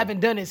will. They haven't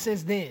done it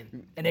since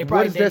then. And they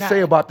probably what does that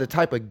say about the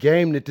type of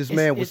game that this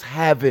man was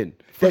having?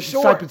 That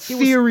sure. type of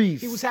series.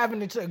 He was having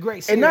a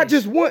great series. And not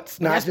just once,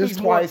 not just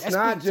twice,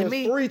 not just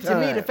 3 times. To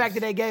me, the fact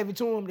that they gave it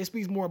to him, it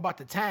speaks more about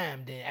the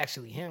time than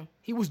actually him.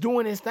 He was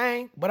doing his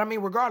thing, but I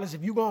mean, regardless,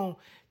 if you're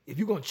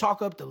gonna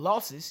chalk up the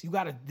losses, you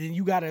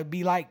gotta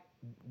be like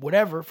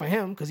whatever for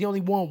him because he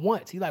only won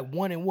once. He like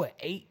won in what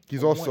 8.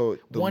 He's also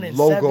the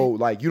logo. 7.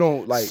 Like you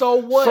don't like. So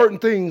what? Certain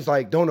things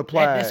like don't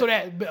apply. And so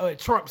that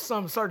Trump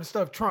some certain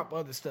stuff trump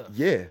other stuff.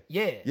 Yeah.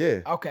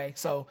 Okay,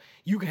 so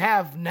you can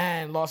have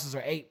 9 losses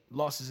or 8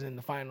 losses in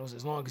the finals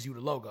as long as you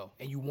the logo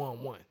and you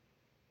won 1.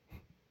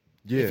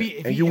 Yeah,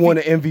 and you won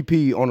an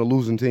MVP on a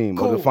losing team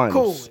of the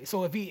finals. Cool.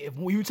 So if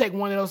you take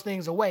one of those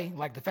things away,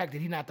 like the fact that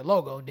he's not the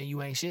logo, then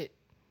you ain't shit.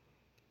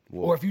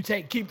 Well, or if you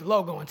keep the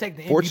logo and take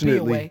the MVP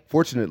away.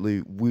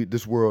 Fortunately,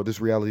 this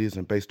reality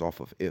isn't based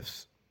off of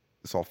ifs.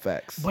 It's all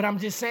facts. But I'm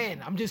just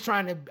saying, I'm just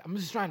trying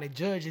to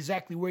judge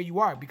exactly where you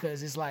are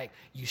because it's like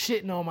you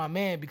shitting on my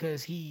man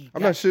because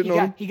I'm not shitting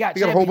on him. He got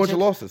a whole bunch of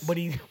losses. But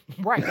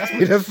right.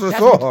 That's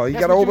all. He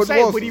got a whole bunch of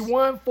losses. But he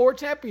won 4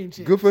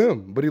 championships. Good for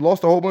him. But he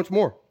lost a whole bunch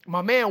more.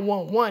 My man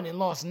won 1 and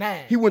lost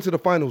 9. He went to the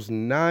finals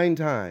 9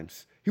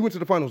 times. He went to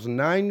the finals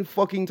 9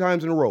 fucking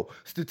times in a row.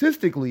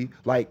 Statistically,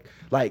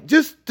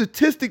 just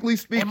statistically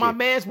speaking. And my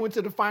man's went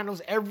to the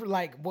finals every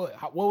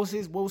what was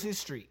his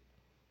streak?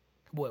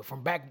 What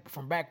from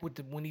back with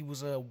when he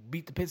was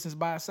beat the Pistons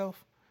by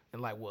himself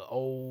in like what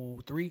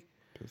 03?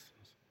 Pistons.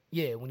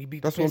 Yeah, when he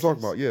beat. That's the what Pistons. I'm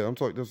talking about. Yeah, I'm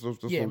talking. That's what I'm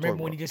talking about.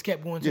 Remember when he just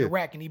kept going to the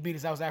rack and he beat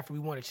us? That was after we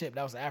won a chip.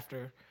 That was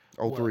after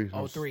 03.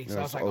 03. So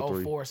that was like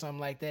 04 or something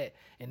like that.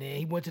 And then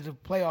he went to the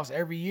playoffs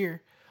every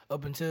year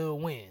up until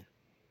when?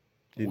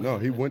 He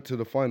went to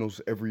the finals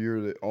every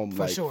year.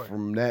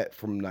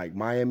 From like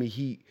Miami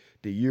Heat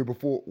the year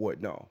before. What?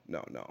 No.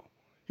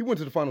 He went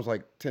to the finals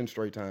like 10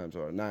 straight times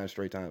or 9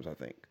 straight times, I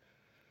think.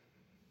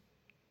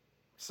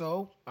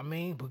 So I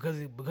mean, because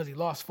he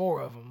lost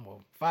 4 of them or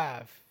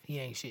 5, he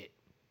ain't shit.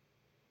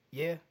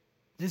 Yeah,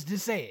 just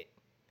say it.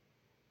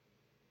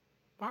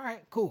 All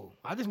right, cool.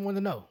 I just wanted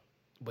to know.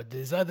 But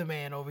this other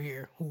man over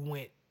here who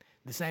went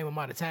the same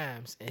amount of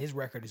times and his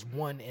record is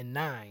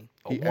 1-9.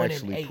 Or he 1-8.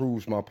 Actually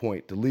proves my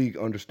point. The league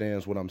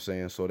understands what I'm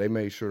saying, so they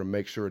made sure to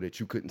make sure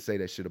that you couldn't say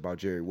that shit about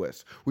Jerry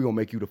West. We're gonna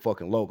make you the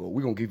fucking logo.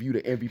 We're gonna give you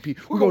the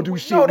MVP. We're gonna do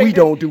shit we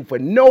don't do for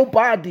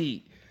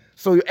nobody.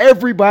 So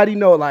everybody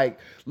know, like,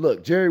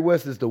 look, Jerry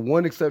West is the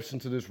one exception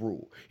to this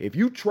rule. If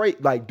you trade,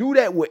 like, do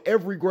that with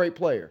every great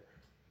player.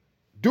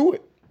 Do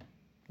it.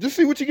 Just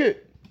see what you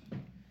get.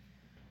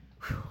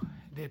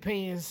 The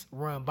opinions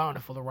run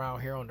bountiful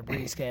around here on the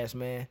Breezecast,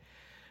 man.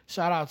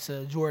 Shout out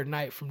to Jordan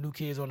Knight from New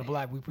Kids on the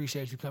Block. We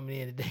appreciate you coming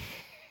in today.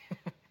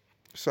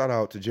 Shout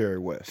out to Jerry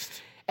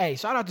West. Hey,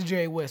 shout out to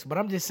Jerry West. But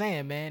I'm just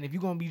saying, man, if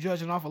you're going to be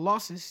judging off of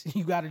losses,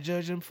 you got to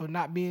judge him for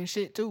not being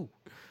shit, too.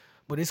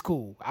 But it's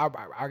cool.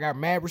 I got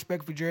mad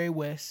respect for Jerry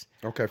West.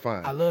 Okay,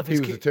 fine. I love his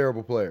He was a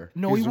terrible player.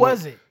 No, he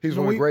wasn't. He's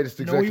one of the greatest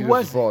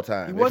executives of all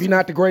time. If he's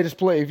not the greatest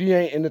player, if he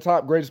ain't in the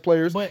top greatest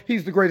players,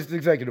 he's the greatest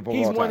executive of all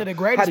time. He's one of the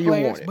greatest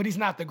players, but he's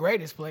not the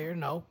greatest player,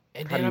 no.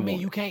 And then,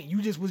 you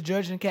just was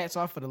judging cats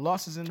off for the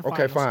losses in the finals.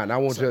 Okay, fine. I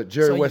won't judge.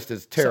 Jerry West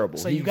is terrible.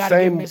 So you got to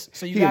give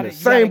him the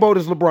same boat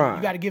as LeBron.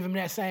 You got to give him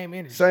that same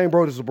energy. Same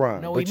boat as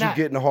LeBron. No, but you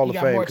get in the Hall of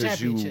Fame because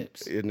you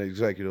an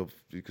executive,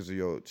 because of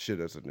your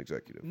shit as an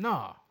executive.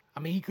 No. I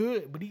mean, he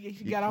could, but he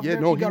got off there.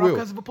 He got off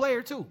because of a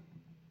player, too.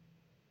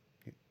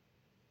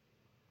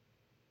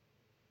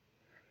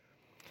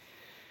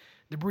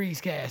 The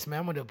Breezecast, man.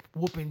 I'm going to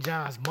whooping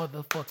John's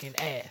motherfucking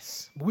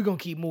ass. But we're going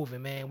to keep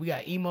moving, man. We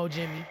got Emo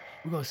Jimmy.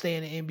 We're going to stay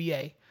in the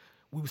NBA.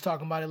 We was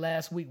talking about it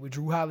last week with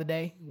Drew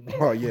Holiday.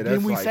 Oh, yeah,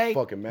 that's like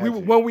fucking magic.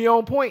 When we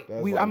on point.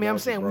 I'm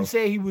saying, we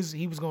said he was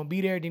going to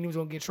be there, then he was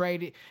going to get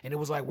traded, and it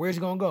was like, where's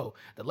he going to go?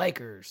 The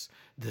Lakers,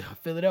 the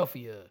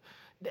Philadelphia.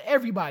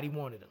 Everybody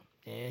wanted him.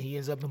 And he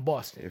ends up in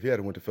Boston. If he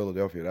had went to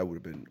Philadelphia, that would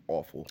have been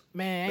awful.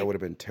 Man. That would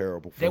have been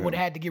terrible for him. They would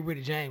have had to get rid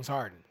of James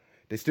Harden.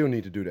 They still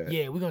need to do that.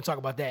 Yeah, we're going to talk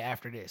about that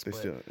after this.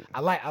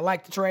 I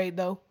like the trade,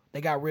 though.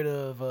 They got rid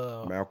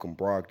of... Malcolm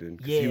Brogdon,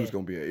 because he was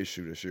going to be an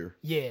issue this year.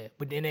 Yeah,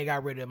 but then they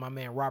got rid of my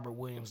man Robert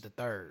Williams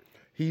III.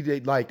 They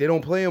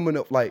don't play him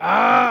enough. Like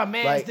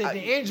it's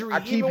the injury. I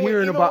keep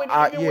hearing about.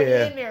 When he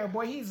in there,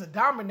 boy, he's a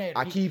dominator.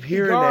 I keep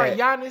hearing that.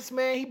 Giannis,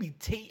 man, he be.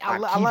 I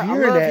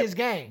love his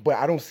game, but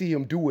I don't see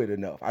him do it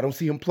enough. I don't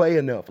see him play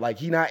enough. Like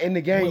he not in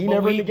the game. He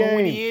never in the game. But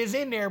when he is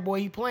in there, boy,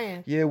 he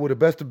playing. Yeah, well, the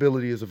best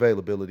ability is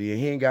availability, and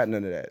he ain't got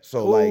none of that.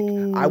 So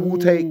I will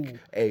take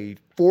a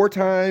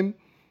 4-time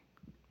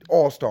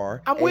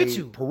All-Star. I'm with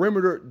you.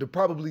 Perimeter,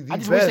 probably the best. I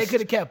just wish they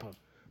could have kept him.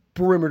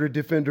 Perimeter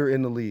defender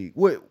in the league.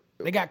 What?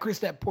 They got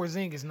Kristaps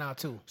Porzingis now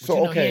too.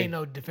 But he ain't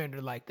no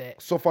defender like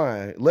that. So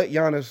fine, let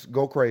Giannis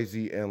go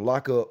crazy and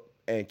lock up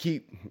and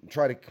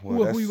try to.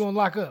 Who you gonna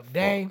lock up?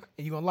 Dame?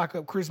 And you gonna lock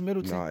up Chris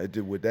Middleton?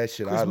 Nah, with that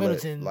shit,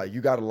 you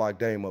gotta lock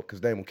Dame up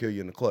because Dame will kill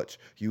you in the clutch.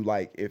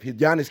 If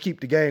Giannis keep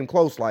the game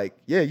close,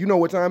 you know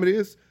what time it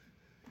is.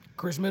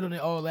 Chris Middleton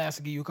last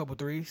to give you a couple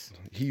threes.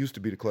 He used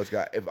to be the clutch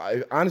guy.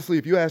 Honestly,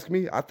 if you ask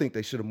me, I think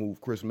they should have moved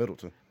Chris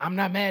Middleton. I'm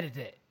not mad at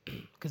that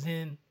because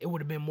then it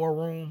would have been more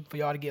room for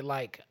y'all to get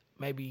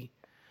maybe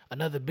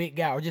another big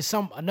guy or just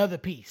another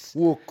piece.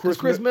 Well,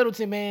 Chris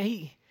Middleton, man,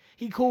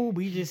 he cool,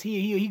 but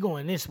he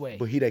going this way.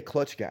 But he that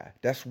clutch guy.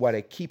 That's why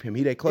they keep him.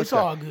 He that clutch guy.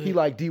 It's all good. He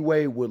like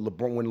D-Wade with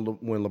LeBron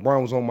when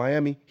LeBron was on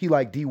Miami. He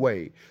like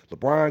D-Wade.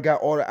 LeBron got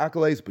all the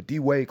accolades, but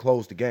D-Wade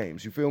closed the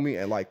games. You feel me?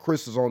 And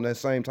Chris is on that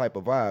same type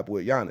of vibe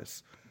with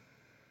Giannis.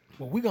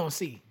 Well, we gonna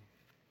see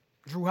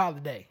Drew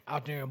Holiday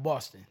out there in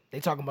Boston. They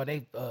talking about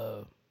they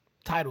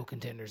title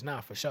contenders now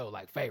for sure,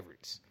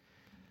 favorites.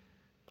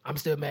 I'm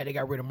still mad they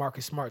got rid of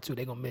Marcus Smart, too.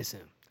 They going to miss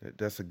him.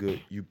 That's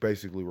you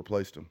basically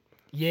replaced him.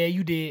 Yeah,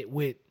 you did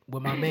with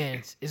my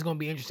mans. It's going to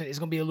be interesting. It's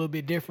going to be a little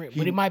bit different,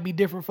 but it might be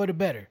different for the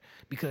better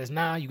because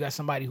now you got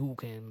somebody who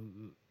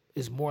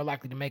is more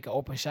likely to make an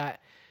open shot,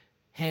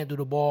 handle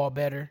the ball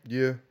better.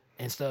 Yeah.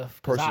 And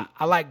stuff.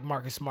 I like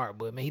Marcus Smart,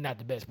 but man, he's not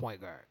the best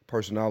point guard.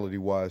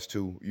 Personality-wise,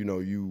 too,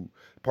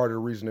 part of the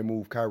reason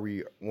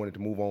they wanted to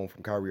move on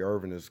from Kyrie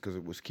Irving is because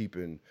it was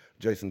keeping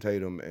Jason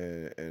Tatum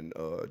and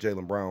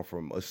Jaylen Brown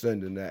from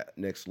ascending that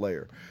next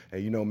layer.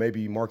 And,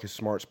 maybe Marcus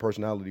Smart's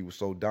personality was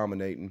so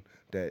dominating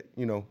that,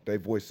 their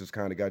voices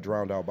kind of got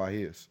drowned out by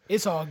his.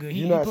 It's all good.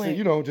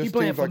 Just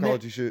team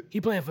psychology shit.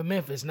 He playing for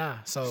Memphis now,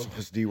 so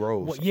it's D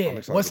Rose.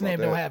 What's the name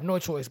don't have no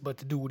choice but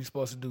to do what he's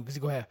supposed to do because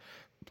he gonna have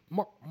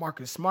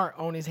Marcus Smart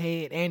on his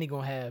head, and he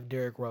gonna have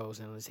Derrick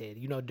Rose on his head.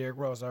 You know, Derrick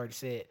Rose already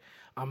said,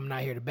 "I'm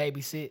not here to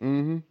babysit.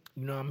 Mm-hmm.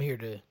 You know, I'm here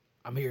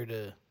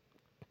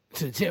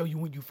to tell you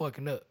when you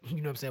fucking up. You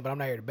know what I'm saying? But I'm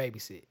not here to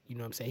babysit. You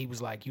know what I'm saying? He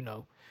was like, you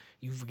know,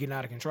 you getting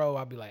out of control.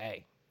 I'll be like,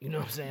 hey, you know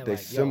what I'm saying? They like,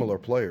 similar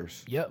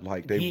players. Yep.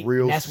 Like they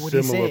real that's what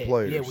similar he said.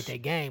 Players. Yeah, with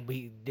that game.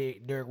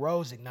 But Derrick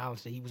Rose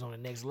acknowledged that he was on the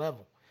next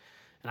level.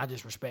 And I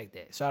just respect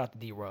that. Shout out to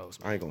D Rose.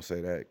 Man. I ain't gonna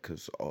say that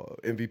because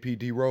MVP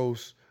D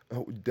Rose,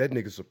 that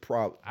nigga's a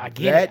problem. I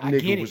get it. That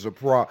nigga was a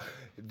problem.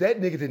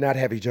 That nigga did not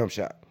have a jump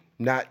shot.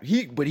 But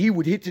he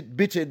would hit the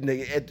bitch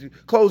at the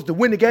close to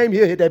win the game.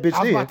 He'll hit that bitch.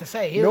 I was about to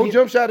say no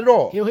jump shot at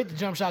all. He'll hit the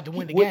jump shot to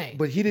win the game.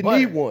 But he didn't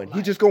need one. Like,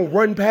 he just gonna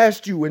run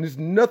past you, and there's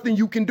nothing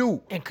you can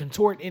do. And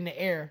contort in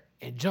the air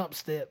and jump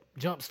stop.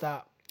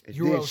 And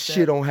then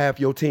shit on half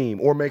your team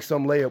or make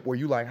some layup where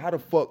you like, how the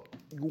fuck,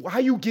 how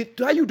you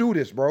do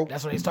this, bro?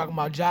 That's what he's talking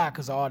about, Ja,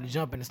 because of all the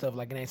jumping and stuff,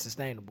 like it ain't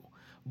sustainable.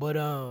 But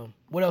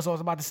what else I was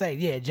about to say?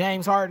 Yeah,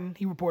 James Harden,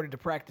 he reported to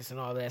practice and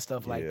all that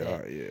stuff like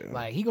that. Yeah.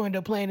 Like he gonna end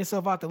up playing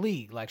himself out the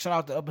league. Like shout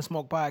out to Up and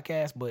Smoke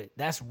podcast, but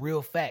that's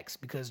real facts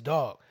because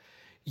dog,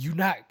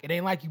 it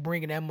ain't like you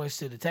bringing that much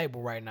to the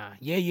table right now.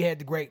 Yeah, you had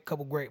the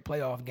couple great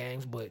playoff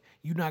games, but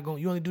you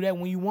only do that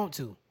when you want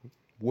to.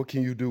 What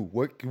can you do?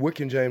 What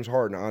can James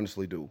Harden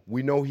honestly do?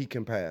 We know he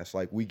can pass.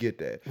 Like, we get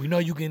that. We know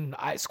you can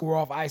score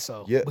off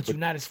ISO. Yeah, but you're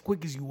not as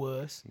quick as you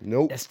was.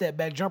 Nope. That step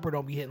back jumper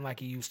don't be hitting like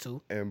he used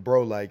to. And,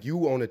 bro, like,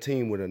 you on a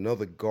team with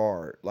another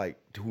guard, like,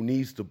 who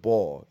needs the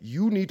ball.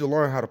 You need to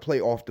learn how to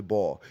play off the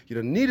ball. You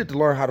done needed to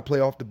learn how to play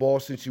off the ball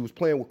since you was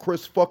playing with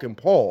Chris fucking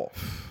Paul.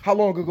 How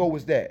long ago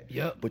was that?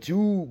 Yep. But you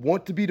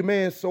want to be the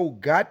man so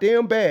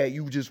goddamn bad.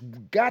 You just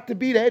got to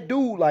be that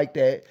dude like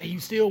that. And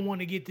you still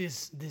want to get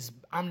this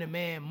I'm the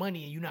man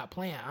money and you not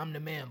playing I'm the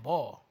man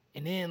ball.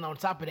 And then on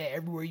top of that,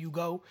 everywhere you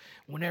go,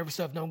 whenever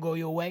stuff don't go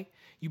your way,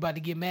 you about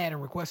to get mad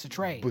and request a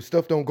trade. But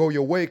stuff don't go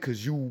your way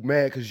because you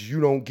mad because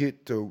you don't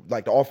get to,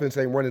 like, the offense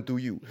ain't running through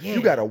you. Yeah.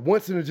 You got a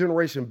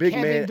once-in-a-generation big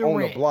Kevin man Durant.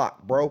 on the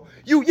block, bro.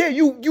 You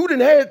done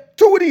had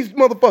two of these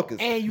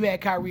motherfuckers. And you had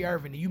Kyrie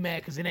Irving, and you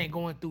mad because it ain't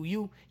going through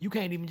you. You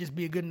can't even just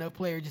be a good enough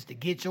player just to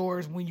get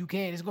yours when you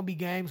can. It's going to be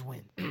games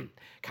when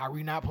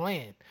Kyrie not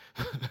playing,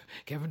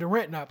 Kevin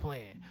Durant not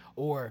playing,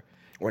 or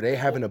they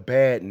having a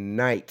bad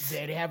night.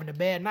 Yeah, they having a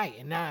bad night,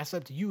 and now it's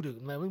up to you to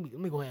let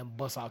me go ahead and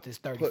bust out this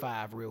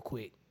 35 real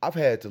quick. I've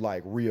had to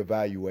like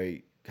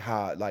reevaluate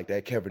how like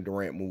that Kevin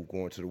Durant move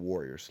going to the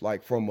Warriors.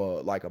 Like from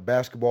a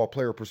basketball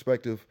player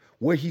perspective,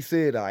 what he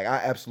said, I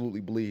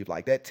absolutely believe.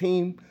 Like that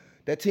team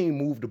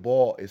moved the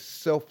ball is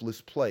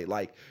selfless play.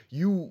 Like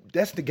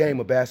that's the game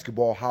of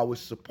basketball how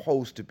it's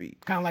supposed to be.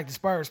 Kind of like the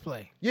Spurs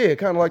play. Yeah,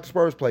 kind of like the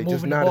Spurs play. Moving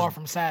just the not ball as,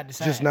 from side to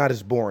side. Just not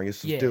as boring. It's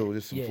still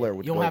some yeah. flair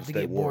with you the don't Golden have to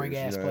State get boring Warriors,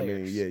 ass you know players.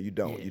 What I mean? Yeah,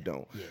 you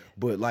don't. Yeah.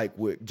 But like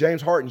with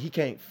James Harden, he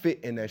can't fit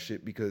in that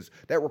shit because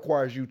that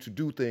requires you to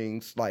do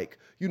things like,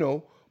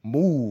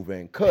 move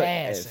and cut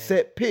and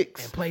set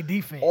picks and play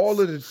defense.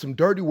 All of some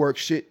dirty work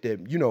shit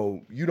that you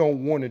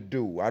don't want to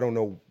do. I don't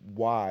know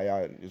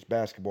why. It's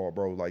basketball,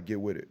 bro. Like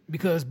get with it.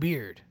 Because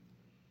beard.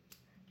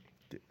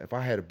 If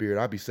I had a beard,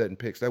 I'd be setting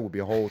picks. That would be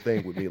a whole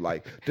thing with me,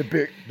 like the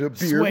beard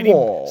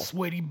wall,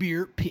 sweaty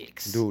beard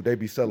picks. Dude, they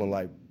be selling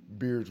like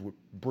beards with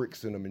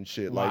bricks in them and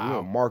shit. Wow.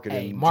 Like marketing.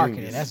 Hey,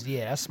 marketing. Genius.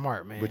 That's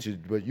smart, man. But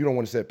you don't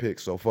want to set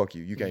picks, so fuck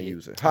you. You can't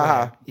use it. Ha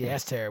ha. Yeah,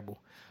 that's terrible.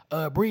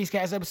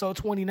 Breezecast episode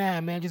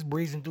 29, man. Just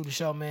breezing through the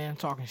show, man.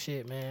 Talking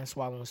shit, man.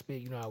 Swallowing spit.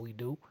 You know how we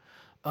do.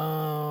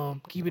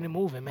 Keeping it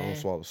moving, man. I don't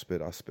swallow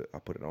spit. I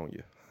put it on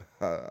you.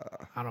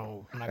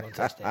 I'm not gonna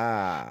touch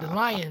that. The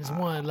Lions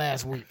won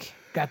last week.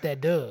 Got that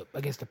dub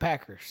against the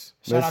Packers.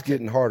 It's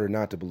getting harder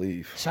not to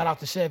believe. Shout out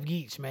to Chef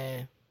Geach,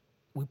 man.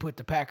 We put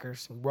the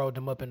Packers, we rolled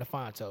them up in the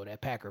Fonto,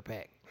 that Packer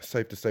pack. It's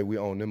safe to say we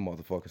own them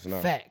motherfuckers now.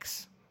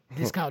 Facts.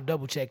 Discount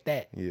double check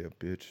that. Yeah,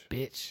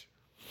 bitch.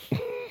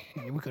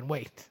 We couldn't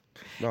wait.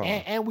 No.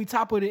 And we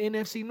top of the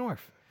NFC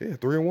North. Yeah,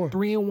 3-1.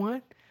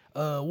 3-1.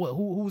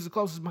 Who was the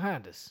closest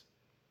behind us?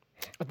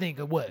 I think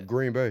of what?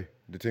 Green Bay.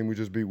 The team we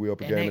just beat, we up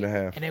a game and a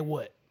half. And they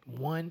what?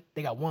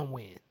 They got one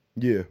win.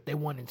 Yeah. They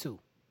 1-2.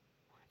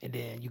 And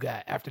then you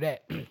got, after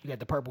that, you got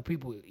the purple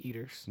people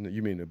eaters.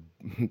 You mean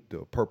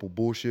the purple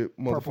bullshit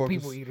motherfuckers? Purple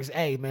people eaters.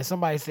 Hey, man,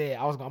 somebody said,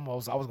 I was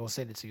gonna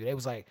send it to you. They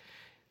was like,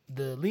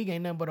 the league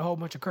ain't nothing but a whole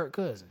bunch of Kirk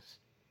Cousins.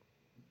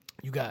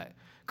 You got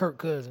Kirk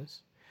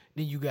Cousins.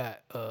 Then you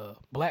got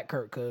black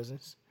Kirk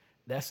Cousins.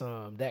 That's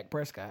Dak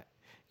Prescott.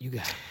 You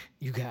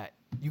got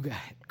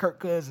Kirk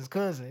Cousins'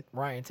 cousin,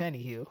 Ryan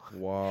Tannehill.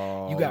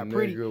 Wow. You got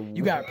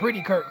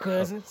pretty Kirk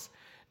Cousins.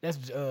 That's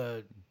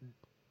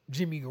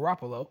Jimmy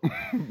Garoppolo.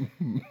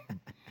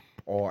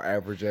 All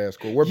average ass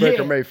score. Where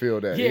Baker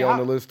Mayfield at? He on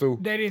the list too?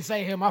 They didn't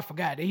say him. I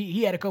forgot.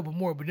 He had a couple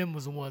more, but them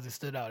was the ones that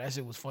stood out. That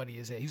shit was funny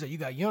as hell. He said, "You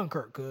got young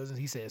Kirk Cousins."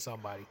 He said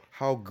somebody.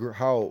 How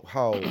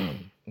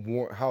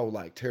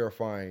like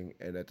terrifying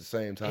and at the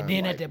same time. And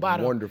then like, at the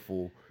bottom,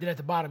 wonderful. Then at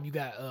the bottom, you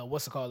got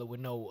what's it called with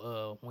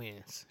no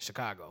wins?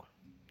 Chicago.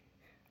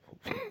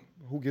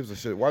 Who gives a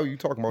shit? Why are you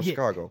talking about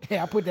Chicago?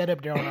 Yeah, I put that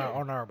up there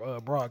on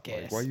our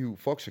broadcast. Like, why you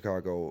fuck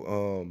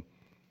Chicago?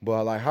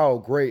 But like, how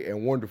great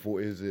and wonderful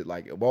is it?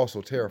 Like,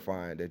 also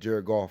terrifying that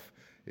Jared Goff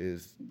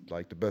is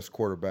like the best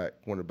quarterback,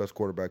 one of the best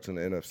quarterbacks in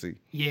the NFC.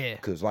 Yeah.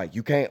 Because like,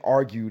 you can't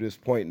argue this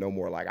point no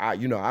more. Like, I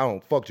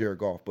don't fuck Jared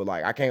Goff, but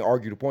like, I can't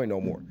argue the point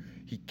no more.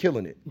 He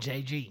killing it.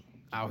 JG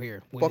out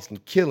here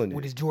killing it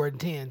with his Jordan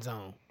 10s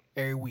on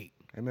every week.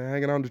 Hey man,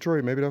 hanging out in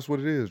Detroit, maybe that's what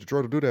it is.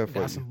 Detroit will do that for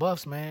you. Got some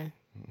buffs, man.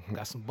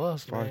 Got some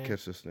buffs, man. If I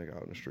catch this nigga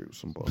out in the street with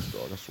some buffs,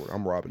 dog, I swear,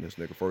 I'm robbing this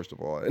nigga first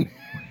of all. And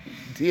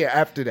yeah,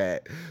 after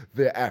that.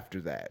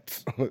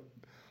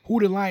 Who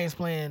the Lions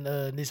playing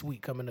this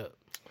week coming up?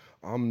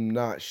 I'm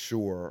not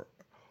sure.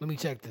 Let me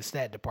check the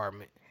stat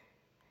department.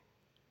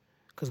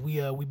 Because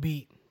we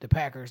beat the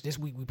Packers. This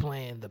week we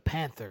playing the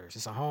Panthers.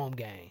 It's a home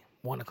game,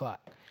 1:00.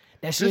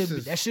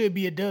 That should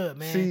be a dub,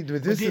 man. See,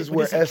 this is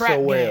where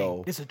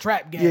SOL. It's a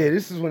trap game. Yeah,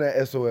 this is when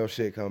that SOL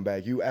shit come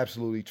back. You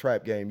absolutely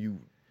trap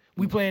game.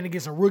 We playing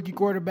against a rookie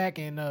quarterback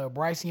and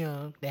Bryce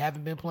Young. They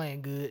haven't been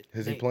playing good.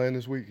 Is he playing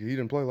this week? He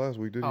didn't play last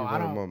week, did he? I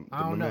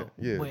don't know.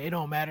 Yeah. But it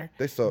don't matter.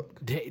 They suck.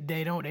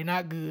 They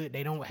not good.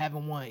 They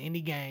haven't won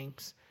any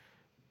games.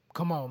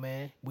 Come on,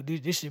 man.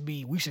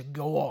 We should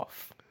go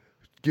off.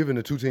 Given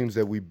the two teams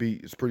that we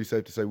beat, it's pretty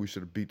safe to say we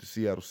should have beat the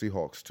Seattle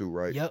Seahawks too,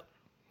 right? Yep.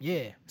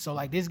 Yeah. So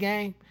like this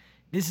game,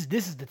 this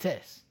is the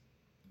test.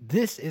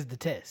 This is the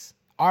test.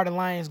 Are the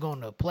Lions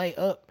going to play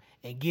up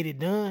and get it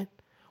done?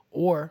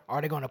 Or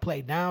are they going to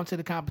play down to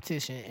the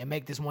competition and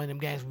make this one of them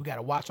games we got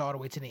to watch all the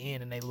way to the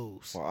end and they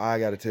lose? Well, I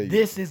got to tell you.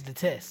 This is the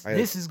test.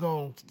 This is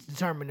going to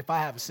determine if I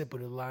have a sip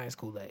of the Lions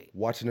Kool-Aid.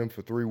 Watching them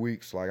for 3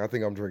 weeks, like I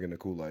think I'm drinking the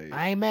Kool-Aid.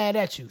 I ain't mad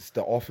at you. It's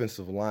the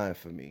offensive line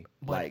for me.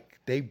 But like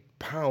they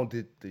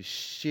pounded the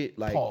shit.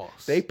 Like pause.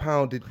 They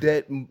pounded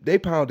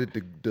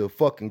the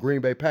fucking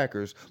Green Bay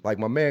Packers. Like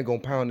my man gonna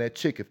pound that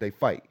chick if they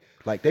fight.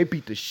 Like they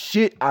beat the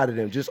shit out of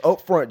them just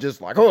up front, just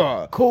like,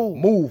 cool,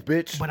 move,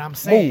 bitch. But I'm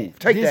saying, move,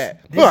 take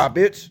that,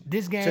 bitch.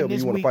 This game, tell me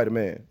you want to fight a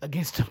man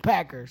against the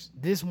Packers.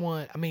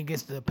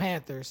 Against the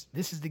Panthers.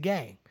 This is the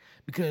game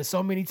because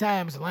so many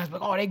times the Lions be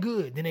like, oh, they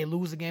good, then they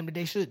lose a game that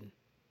they shouldn't.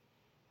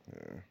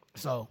 Yeah.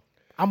 So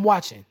I'm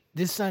watching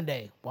this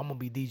Sunday. Well, I'm gonna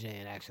be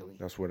DJing actually.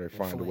 That's where they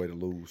find a way to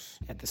lose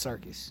at the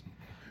circus.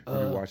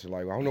 You watch it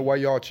like, I don't know why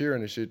y'all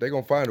cheering and shit. They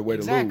gonna find a way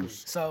to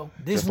lose. So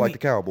this just like the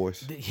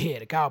Cowboys.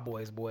 The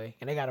Cowboys, boy,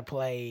 and they gotta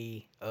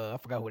play. I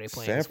forgot who they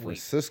playing. San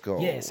Francisco.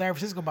 This week. Yeah, San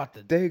Francisco about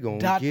to. They gonna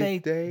dot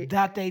they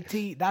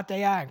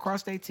I and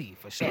cross their T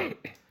for sure.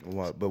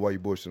 But why you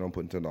bullshit? I'm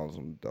putting $10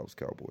 on the Dallas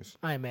Cowboys.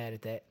 I ain't mad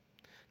at that.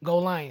 Go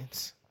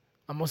Lions.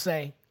 I'm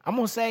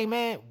gonna say,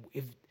 man,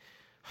 if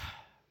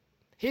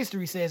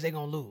history says they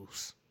gonna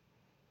lose.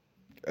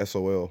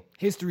 SOL.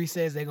 History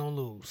says they gonna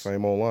lose.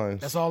 Same old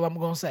Lions. That's all I'm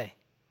gonna say.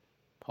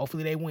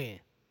 Hopefully they win.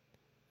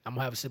 I'm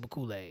gonna have a sip of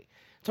Kool-Aid.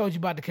 Told you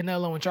about the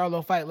Canelo and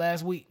Charlo fight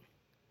last week.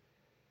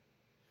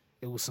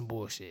 It was some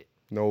bullshit.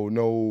 No,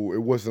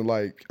 it wasn't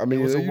like. I mean,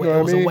 it was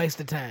a waste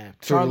of time.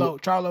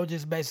 Charlo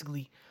just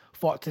basically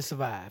fought to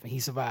survive, and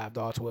he survived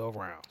all 12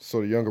 rounds.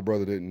 So the younger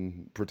brother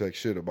didn't protect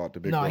shit about the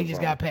big. No, he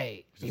just got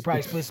paid. He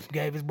probably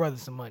gave his brother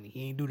some money.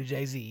 He didn't do the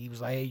Jay-Z. He was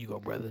like, "Here you go,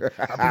 brother.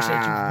 I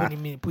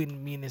appreciate you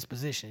putting me in this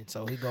position."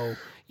 So he go,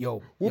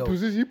 What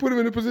position? He put him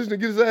in a position to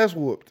get his ass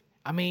whooped.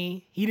 I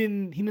mean, he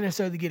didn't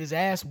necessarily get his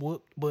ass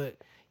whooped, but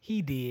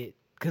he did.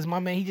 Because my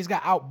man, he just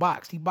got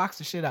outboxed. He boxed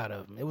the shit out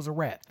of him. It was a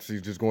wrap. So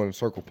he's just going to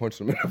circle punch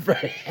him in the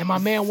face. And my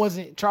man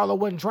Charlo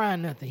wasn't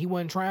trying nothing. He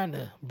wasn't trying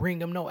to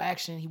bring him no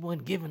action. He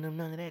wasn't giving him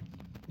none of that.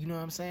 You know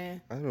what I'm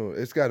saying? I don't know.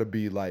 It's got to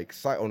be like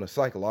on a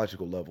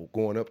psychological level,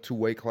 going up 2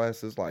 weight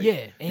classes. Like,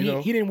 yeah, and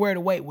he didn't wear the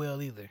weight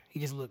well either. He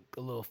just looked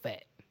a little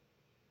fat.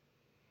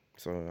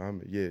 So,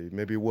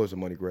 maybe it was a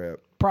money grab.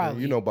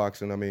 Probably. You know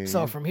boxing, I mean,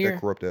 so from here, that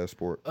corrupt-ass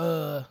sport.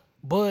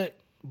 Bud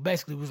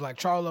basically was like,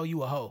 Charlo,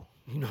 you a hoe.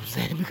 You know what I'm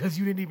saying? Because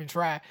you didn't even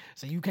try,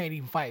 so you can't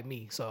even fight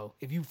me. So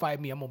if you fight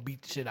me, I'm going to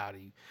beat the shit out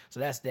of you. So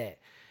that's that.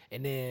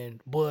 And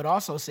then Bud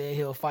also said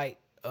he'll fight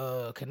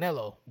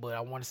Canelo, but I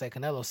want to say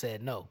Canelo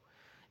said no.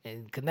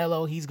 And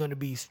Canelo, he's going to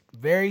be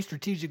very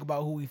strategic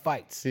about who he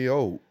fights. He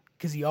old.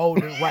 Because he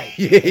older, right.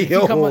 Yeah, he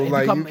old.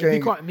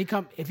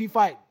 If he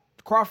fight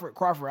Crawford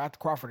after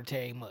Crawford to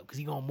tear him up because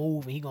he going to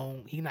move and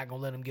he not going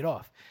to let him get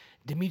off.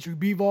 Dimitri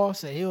Bivol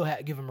said he'll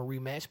give him a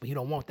rematch, but he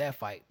don't want that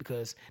fight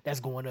because that's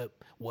going up,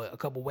 a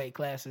couple weight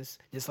classes,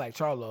 just like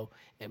Charlo,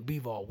 and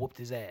Bivol whooped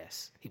his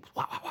ass. He was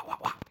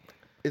wow.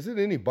 Is it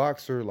any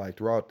boxer, like,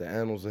 throughout the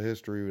annals of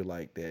history,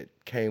 like, that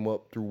came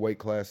up through weight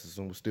classes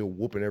and was still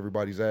whooping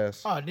everybody's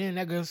ass? Oh, then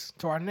that goes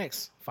to our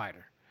next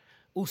fighter,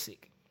 Usyk.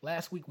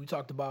 Last week we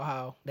talked about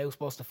how they were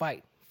supposed to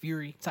fight.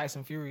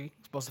 Tyson Fury,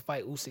 supposed to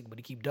fight Usyk, but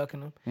he keep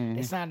ducking him. Mm-hmm.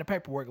 They signed the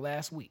paperwork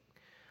last week.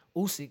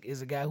 Usyk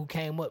is a guy who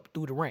came up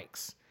through the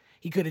ranks.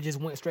 He could have just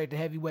went straight to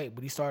heavyweight,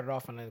 but he started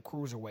off in a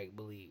cruiserweight,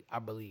 I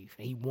believe.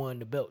 And he won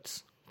the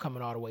belts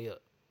coming all the way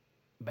up.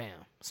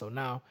 Bam. So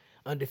now,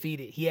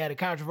 undefeated. He had a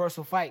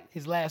controversial fight.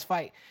 His last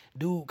fight,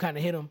 dude kind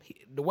of hit him.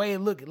 The way it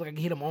looked like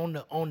he hit him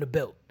on the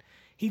belt.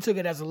 He took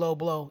it as a low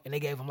blow, and they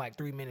gave him like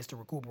 3 minutes to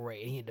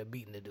recuperate, and he ended up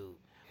beating the dude.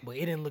 But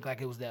it didn't look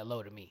like it was that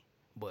low to me.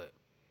 But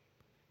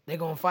they're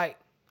going to fight.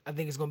 I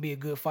think it's gonna be a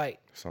good fight.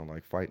 Sound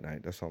like fight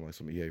night. That sound like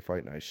some EA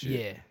fight night shit.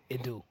 Yeah,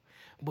 it do.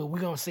 But we're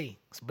gonna see.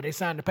 But they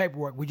signed the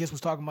paperwork. We just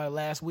was talking about it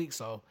last week.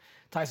 So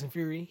Tyson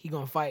Fury, he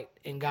gonna fight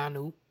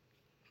Ngannou,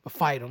 or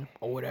fight him,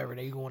 or whatever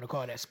they want to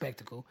call that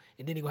spectacle.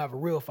 And then he gonna have a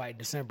real fight in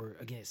December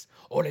against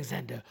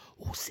Alexander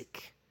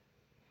Usyk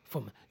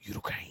from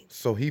Ukraine.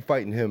 So he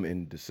fighting him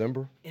in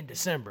December? In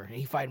December. And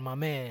he fighting my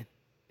man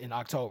in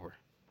October.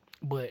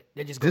 But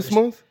that just this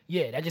month?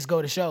 Yeah, that just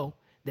go to show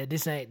that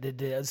this ain't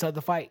this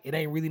other fight. It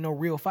ain't really no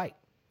real fight.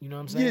 You know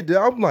what I'm saying?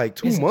 Yeah, I'm like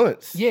 2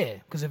 months. Yeah,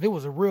 because if it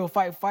was a real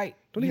fight,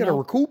 don't he got to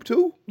recoup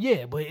too?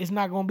 Yeah, but it's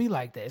not gonna be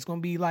like that. It's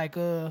gonna be like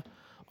it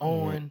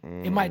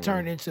might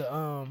turn into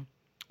on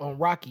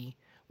Rocky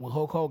when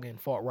Hulk Hogan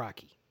fought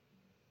Rocky.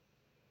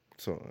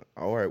 So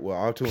all right, well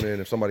I'll tune in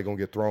if somebody gonna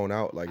get thrown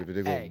out, like if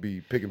they're gonna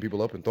be picking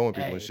people up and throwing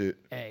people and shit.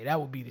 Hey, that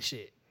would be the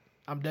shit.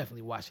 I'm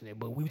definitely watching it.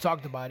 But we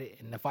talked about it,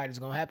 and the fight is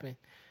gonna happen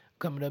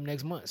coming up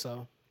next month.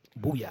 So,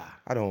 booyah!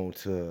 I don't.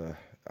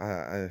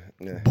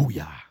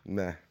 Booyah!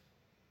 Nah.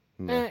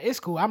 It's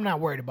cool. I'm not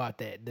worried about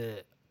that.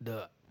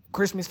 The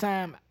Christmas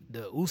time,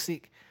 the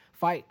Usyk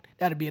fight,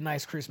 that'll be a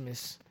nice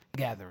Christmas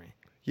gathering.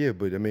 Yeah,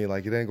 but I mean,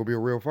 like, it ain't gonna be a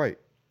real fight.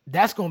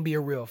 That's gonna be a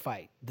real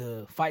fight.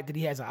 The fight that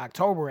he has in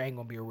October ain't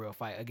gonna be a real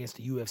fight against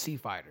the UFC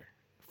fighter,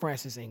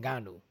 Francis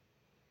Ngannou,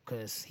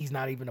 because he's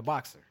not even a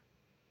boxer.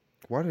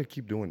 Why do they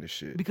keep doing this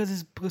shit?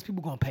 Because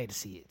people gonna pay to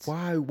see it.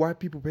 Why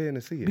people paying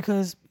to see it?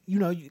 Because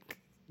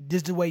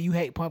this the way you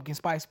hate pumpkin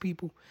spice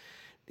people.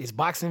 As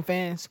boxing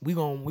fans, we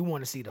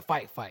want to see the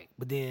fight,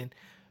 but then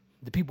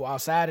the people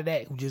outside of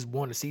that who just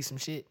want to see some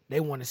shit, they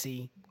want to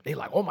see. They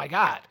like, oh my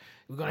God,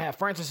 we're gonna have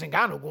Francis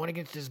Ngannou going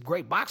against this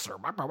great boxer,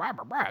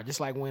 just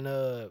like when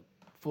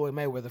Floyd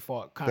Mayweather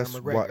fought Conor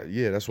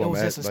McGregor. That's why it was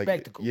I'm just a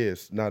spectacle. Yeah,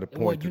 it's not a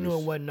point. It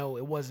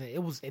wasn't.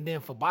 It was, and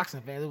then for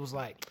boxing fans, it was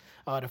like,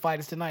 the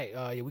fight is tonight.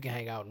 Yeah, we can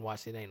hang out and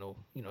watch it. Ain't no,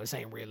 this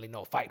ain't really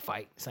no fight.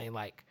 This ain't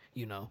like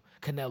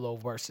Canelo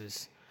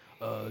versus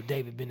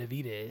David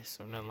Benavidez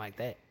or nothing like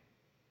that.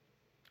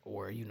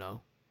 Or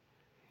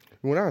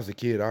when I was a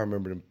kid, I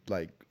remember them,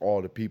 like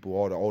all the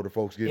older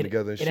folks getting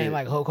together and shit. It ain't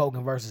like Hulk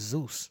Hogan versus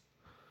Zeus.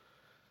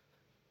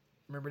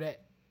 Remember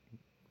that?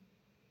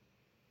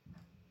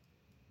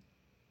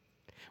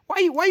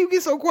 Why you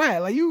get so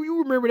quiet? Like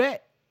you remember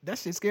that? That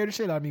shit scared the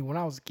shit out of me when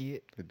I was a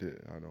kid. It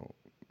did. I don't know.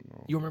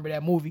 You remember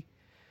that movie?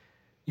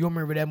 You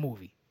remember that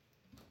movie?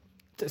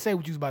 Say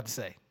what you was about to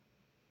say.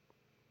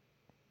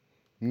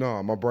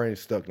 No, my brain's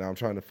stuck now. I'm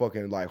trying to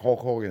fucking like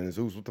Hulk Hogan and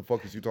Zeus. What the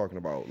fuck is you talking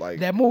about? Like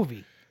that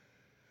movie.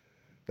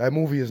 That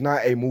movie is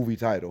not a movie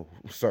title,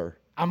 sir.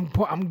 I'm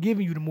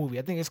giving you the movie.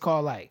 I think it's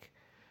called like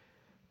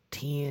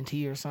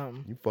TNT or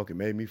something. You fucking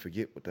made me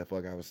forget what the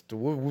fuck I was.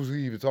 What was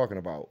we even talking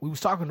about? We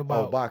was talking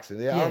about boxing.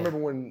 Yeah, I remember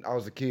when I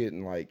was a kid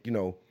and like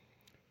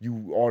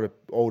all the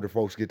older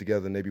folks get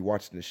together and they be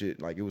watching the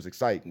shit. Like it was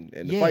exciting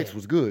and the fights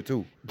was good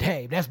too.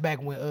 Dave, that's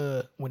back when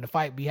the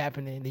fight be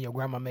happening. Then your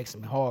grandma makes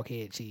some hog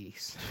head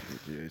cheese.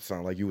 Yeah, it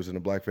sounded like you was in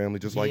a black family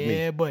just like me.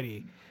 Yeah,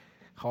 buddy,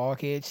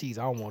 hog head cheese.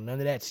 I don't want none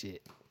of that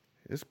shit.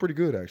 It's pretty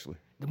good actually.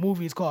 The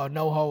movie is called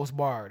No Holds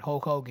Barred.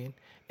 Hulk Hogan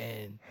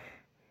and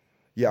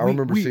I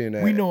remember seeing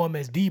that. We know him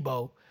as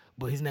Debo,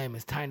 but his name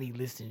is Tiny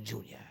Liston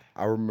Jr.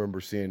 I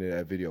remember seeing it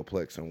at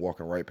Videoplex and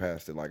walking right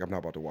past it like I'm not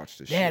about to watch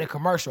this shit. They had a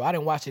commercial. I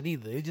didn't watch it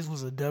either. It just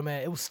was a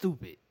dumbass. It was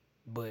stupid.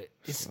 But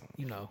it's,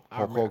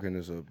 Hulk Hogan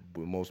is the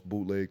most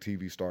bootleg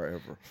TV star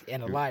ever.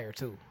 And a liar,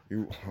 too.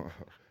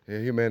 Yeah,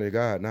 he a man of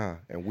God now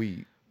and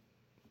weed.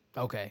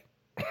 Okay.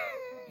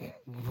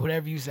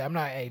 Whatever you say.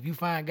 If you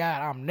find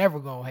God, I'm never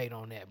going to hate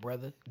on that,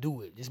 brother.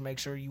 Do it. Just make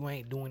sure you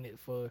ain't doing it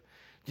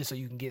just so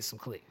you can get some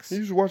clicks.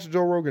 You should watch the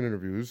Joe Rogan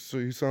interview. So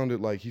he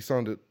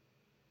sounded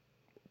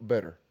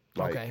better.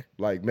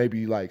 Like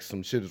maybe like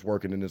some shit is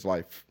working in his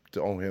life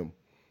to own him.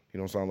 He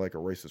don't sound like a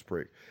racist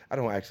prick. I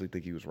don't actually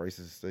think he was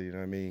racist. You know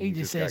what I mean? He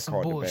just said got some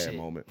caught bullshit. in a bad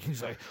moment.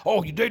 He's like,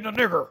 "Oh, you dating a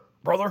nigger,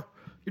 brother?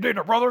 You dating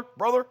a brother?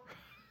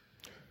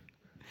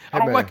 I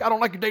don't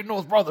like you dating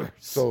those brothers."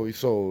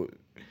 So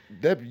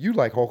that you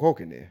like Hulk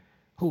Hogan then?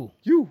 Who?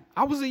 You?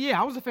 I was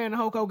a fan of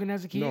Hulk Hogan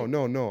as a kid.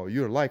 No.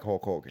 You're like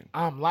Hulk Hogan.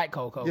 I'm like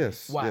Hulk Hogan.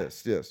 Yes. Why?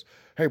 Yes.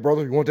 Hey,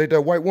 brother, you want to date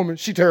that white woman?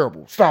 She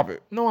terrible. Stop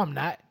it. No, I'm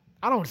not.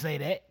 I don't say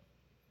that.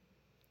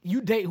 You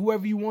date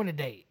whoever you want to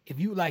date. If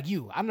you like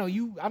you, I know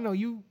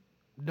you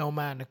don't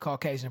mind the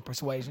Caucasian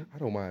persuasion. I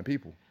don't mind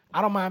people.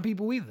 I don't mind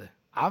people either.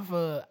 I've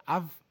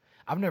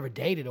never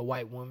dated a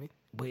white woman,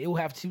 but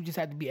she just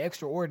have to be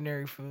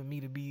extraordinary for me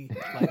to be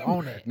like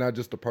on that. Not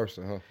just a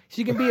person, huh?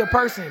 She can be a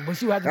person, but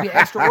she would have to be an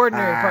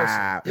extraordinary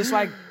person. Just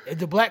like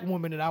the black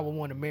woman that I would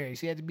want to marry.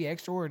 She had to be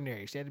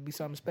extraordinary. She had to be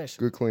something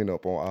special. Good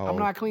cleanup on our. I'm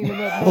not cleaning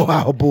up.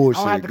 Our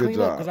bullshit. I don't have to Good clean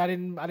job. up because I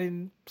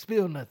didn't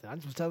spill nothing. I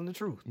just was telling the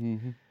truth.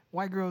 Mm-hmm.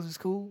 White girls is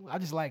cool. I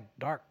just like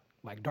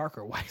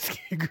darker white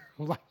skin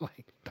girls.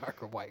 like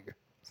darker white girls.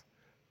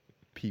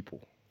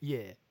 People.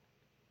 Yeah.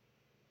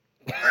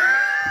 You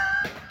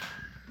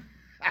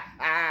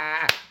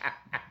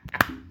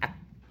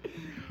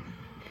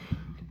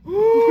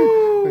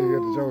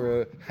got the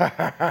joke.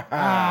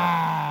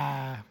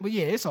 But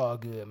yeah, it's all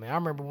good, man. I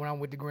remember when I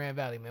went to Grand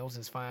Valley, man, it was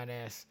this fine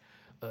ass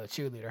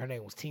cheerleader. Her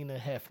name was Tina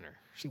Hefner.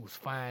 She was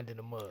fine in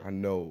the mug. I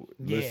know.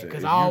 Yeah, Listen,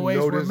 because I always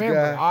remember.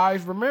 Guy, I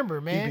always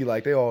remember, man. He be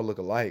like, they all look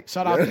alike.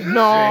 Shout out to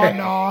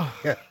no.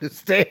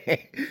 Understand?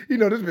 You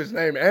know this bitch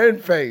name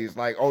and face.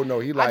 Like, oh no,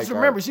 he like. I just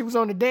remember she was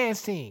on the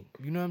dance team.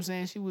 You know what I'm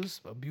saying? She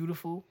was a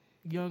beautiful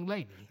young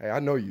lady. Hey, I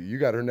know you. You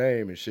got her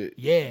name and shit.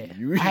 Yeah.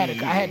 I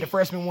had the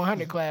freshman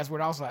 100 class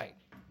where I was like,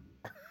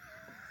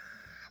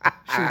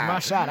 shoot my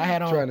shot. I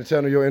had on trying to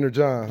channel your inner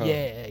John, huh?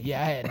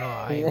 Yeah.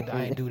 I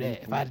ain't do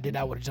that. If I did,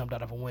 I would have jumped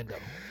out of a window.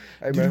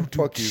 Hey man,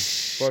 fuck you.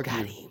 Fuck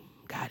you.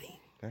 Got him.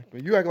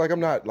 You act like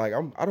I'm not like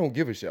I don't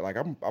give a shit. Like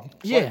I'm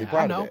slightly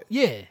proud of that.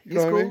 Yeah, you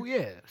know it's cool. I mean?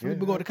 Yeah, some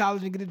people go to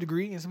college and get a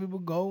degree, and some people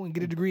go and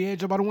get a degree and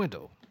jump out a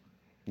window.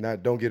 Now,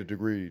 don't get a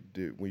degree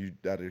when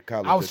you out of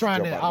college. I was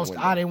trying to.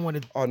 I didn't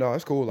want to. Oh no,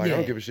 it's cool. Like I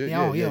don't give a shit.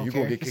 Yeah, you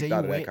gonna get kicked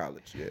out of went. that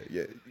college.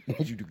 Yeah.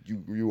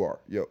 you are.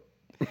 Yep.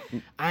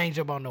 I ain't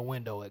jump on no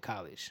window at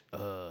college.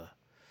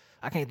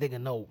 I can't think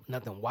of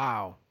nothing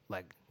wild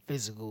like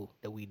physical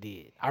that we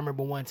did. I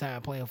remember one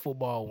time playing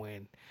football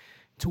when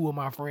two of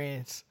my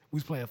friends we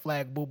was playing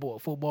flag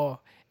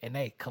football and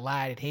they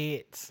collided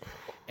heads,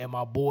 and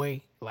my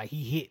boy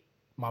he hit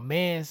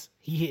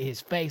his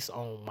face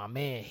on my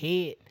man's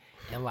head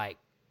and like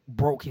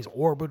broke his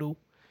orbital.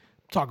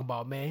 I'm talking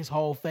about, man, his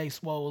whole face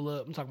swole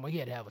up. I'm talking about he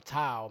had to have a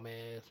towel,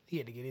 man. He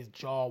had to get his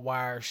jaw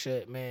wire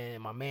shut,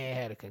 man. My man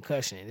had a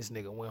concussion. This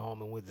nigga went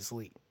home and went to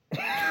sleep.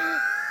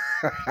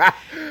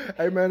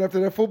 Hey man,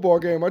 after that football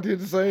game, I did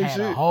the same shit.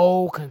 Had a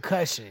whole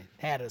concussion.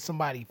 Had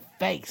somebody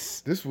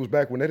face. This was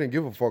back when they didn't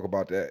give a fuck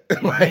about that.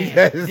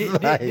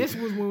 This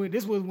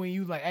was when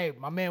you like, hey,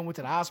 my man went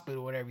to the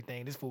hospital and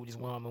everything. This fool just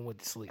went home and went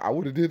to sleep. I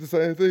would have did the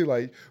same thing.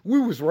 Like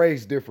we was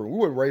raised different. We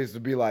weren't raised to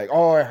be like,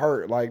 oh, it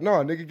hurt. Like, no,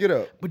 nigga, get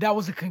up. But that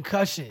was a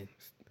concussion.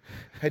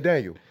 Hey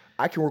Daniel,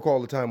 I can recall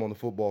the time on the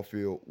football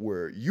field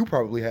where you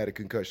probably had a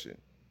concussion.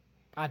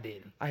 I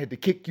didn't. I had to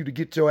kick you to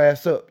get your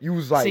ass up. You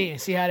was like,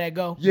 see how that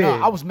go? Yeah.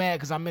 No, I was mad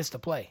because I missed the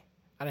play.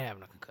 I didn't have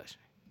no concussion.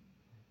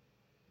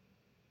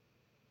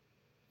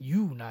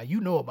 You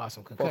know about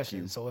some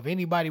concussions. So if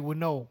anybody would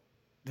know,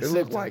 it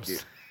looked like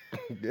it.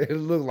 It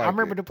looked like. I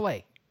remember the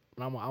play.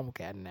 I'm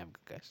okay. I didn't have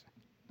a concussion.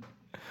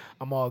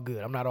 I'm all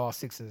good. I'm not all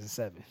 6s and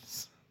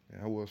 7s.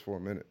 Yeah, I was for a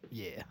minute.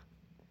 Yeah.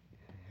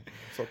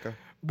 It's okay.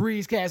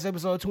 Breezecast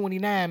episode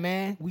 29,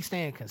 man. We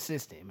staying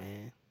consistent,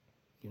 man.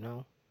 You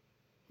know?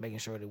 Making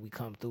sure that we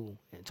come through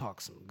and talk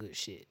some good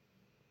shit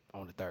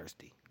on a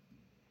Thursday.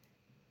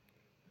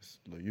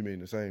 You mean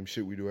the same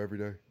shit we do every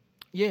day?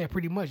 Yeah,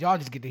 pretty much. Y'all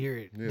just get to hear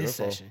it this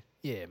session.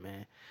 All. Yeah,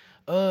 man.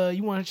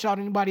 You want to shout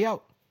anybody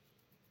out?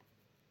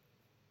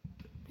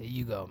 Here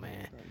you go,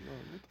 man.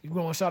 You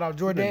going to shout out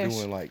Jordash? Been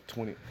doing like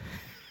 20.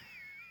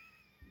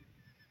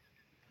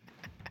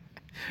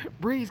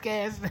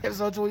 Breezecast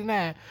episode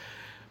 29.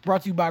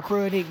 Brought to you by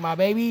Crud Inc., my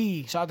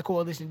baby. Shout out to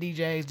Coalition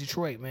DJs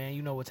Detroit, man.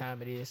 You know what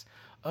time it is.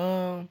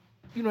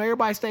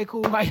 Everybody stay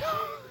cool.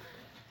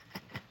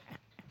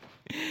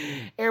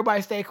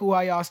 Everybody stay cool.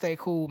 How y'all stay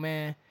cool,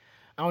 man.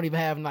 I don't even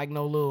have like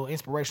no little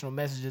inspirational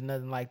messages,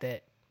 nothing like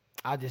that.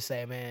 I just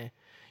say, man,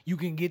 you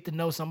can get to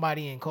know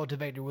somebody and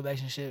cultivate the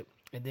relationship,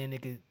 and then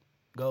it could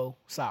go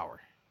sour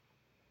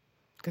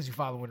because you're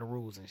following the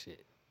rules and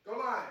shit. Go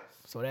Lions.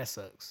 So that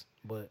sucks.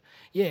 But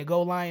yeah,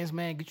 go Lions,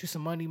 man. Get you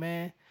some money,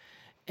 man.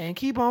 And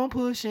keep on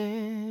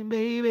pushing,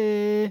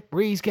 baby.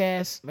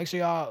 Breezecast. Make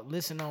sure y'all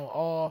listen on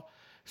all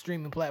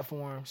streaming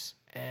platforms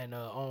and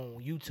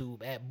on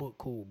YouTube at Book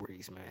Cool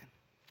Breeze, man.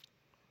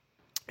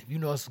 If you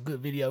know some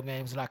good video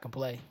games that I can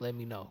play, let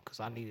me know, because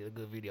I needed a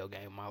good video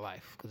game in my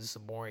life, because it's a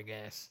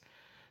boring-ass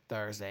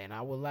Thursday, and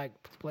I would like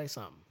to play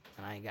something,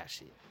 and I ain't got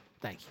shit.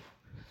 Thank you.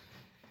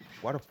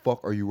 Why the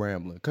fuck are you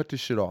rambling? Cut this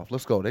shit off.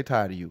 Let's go. They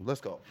tired of you.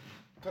 Let's go.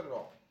 Cut it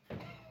off.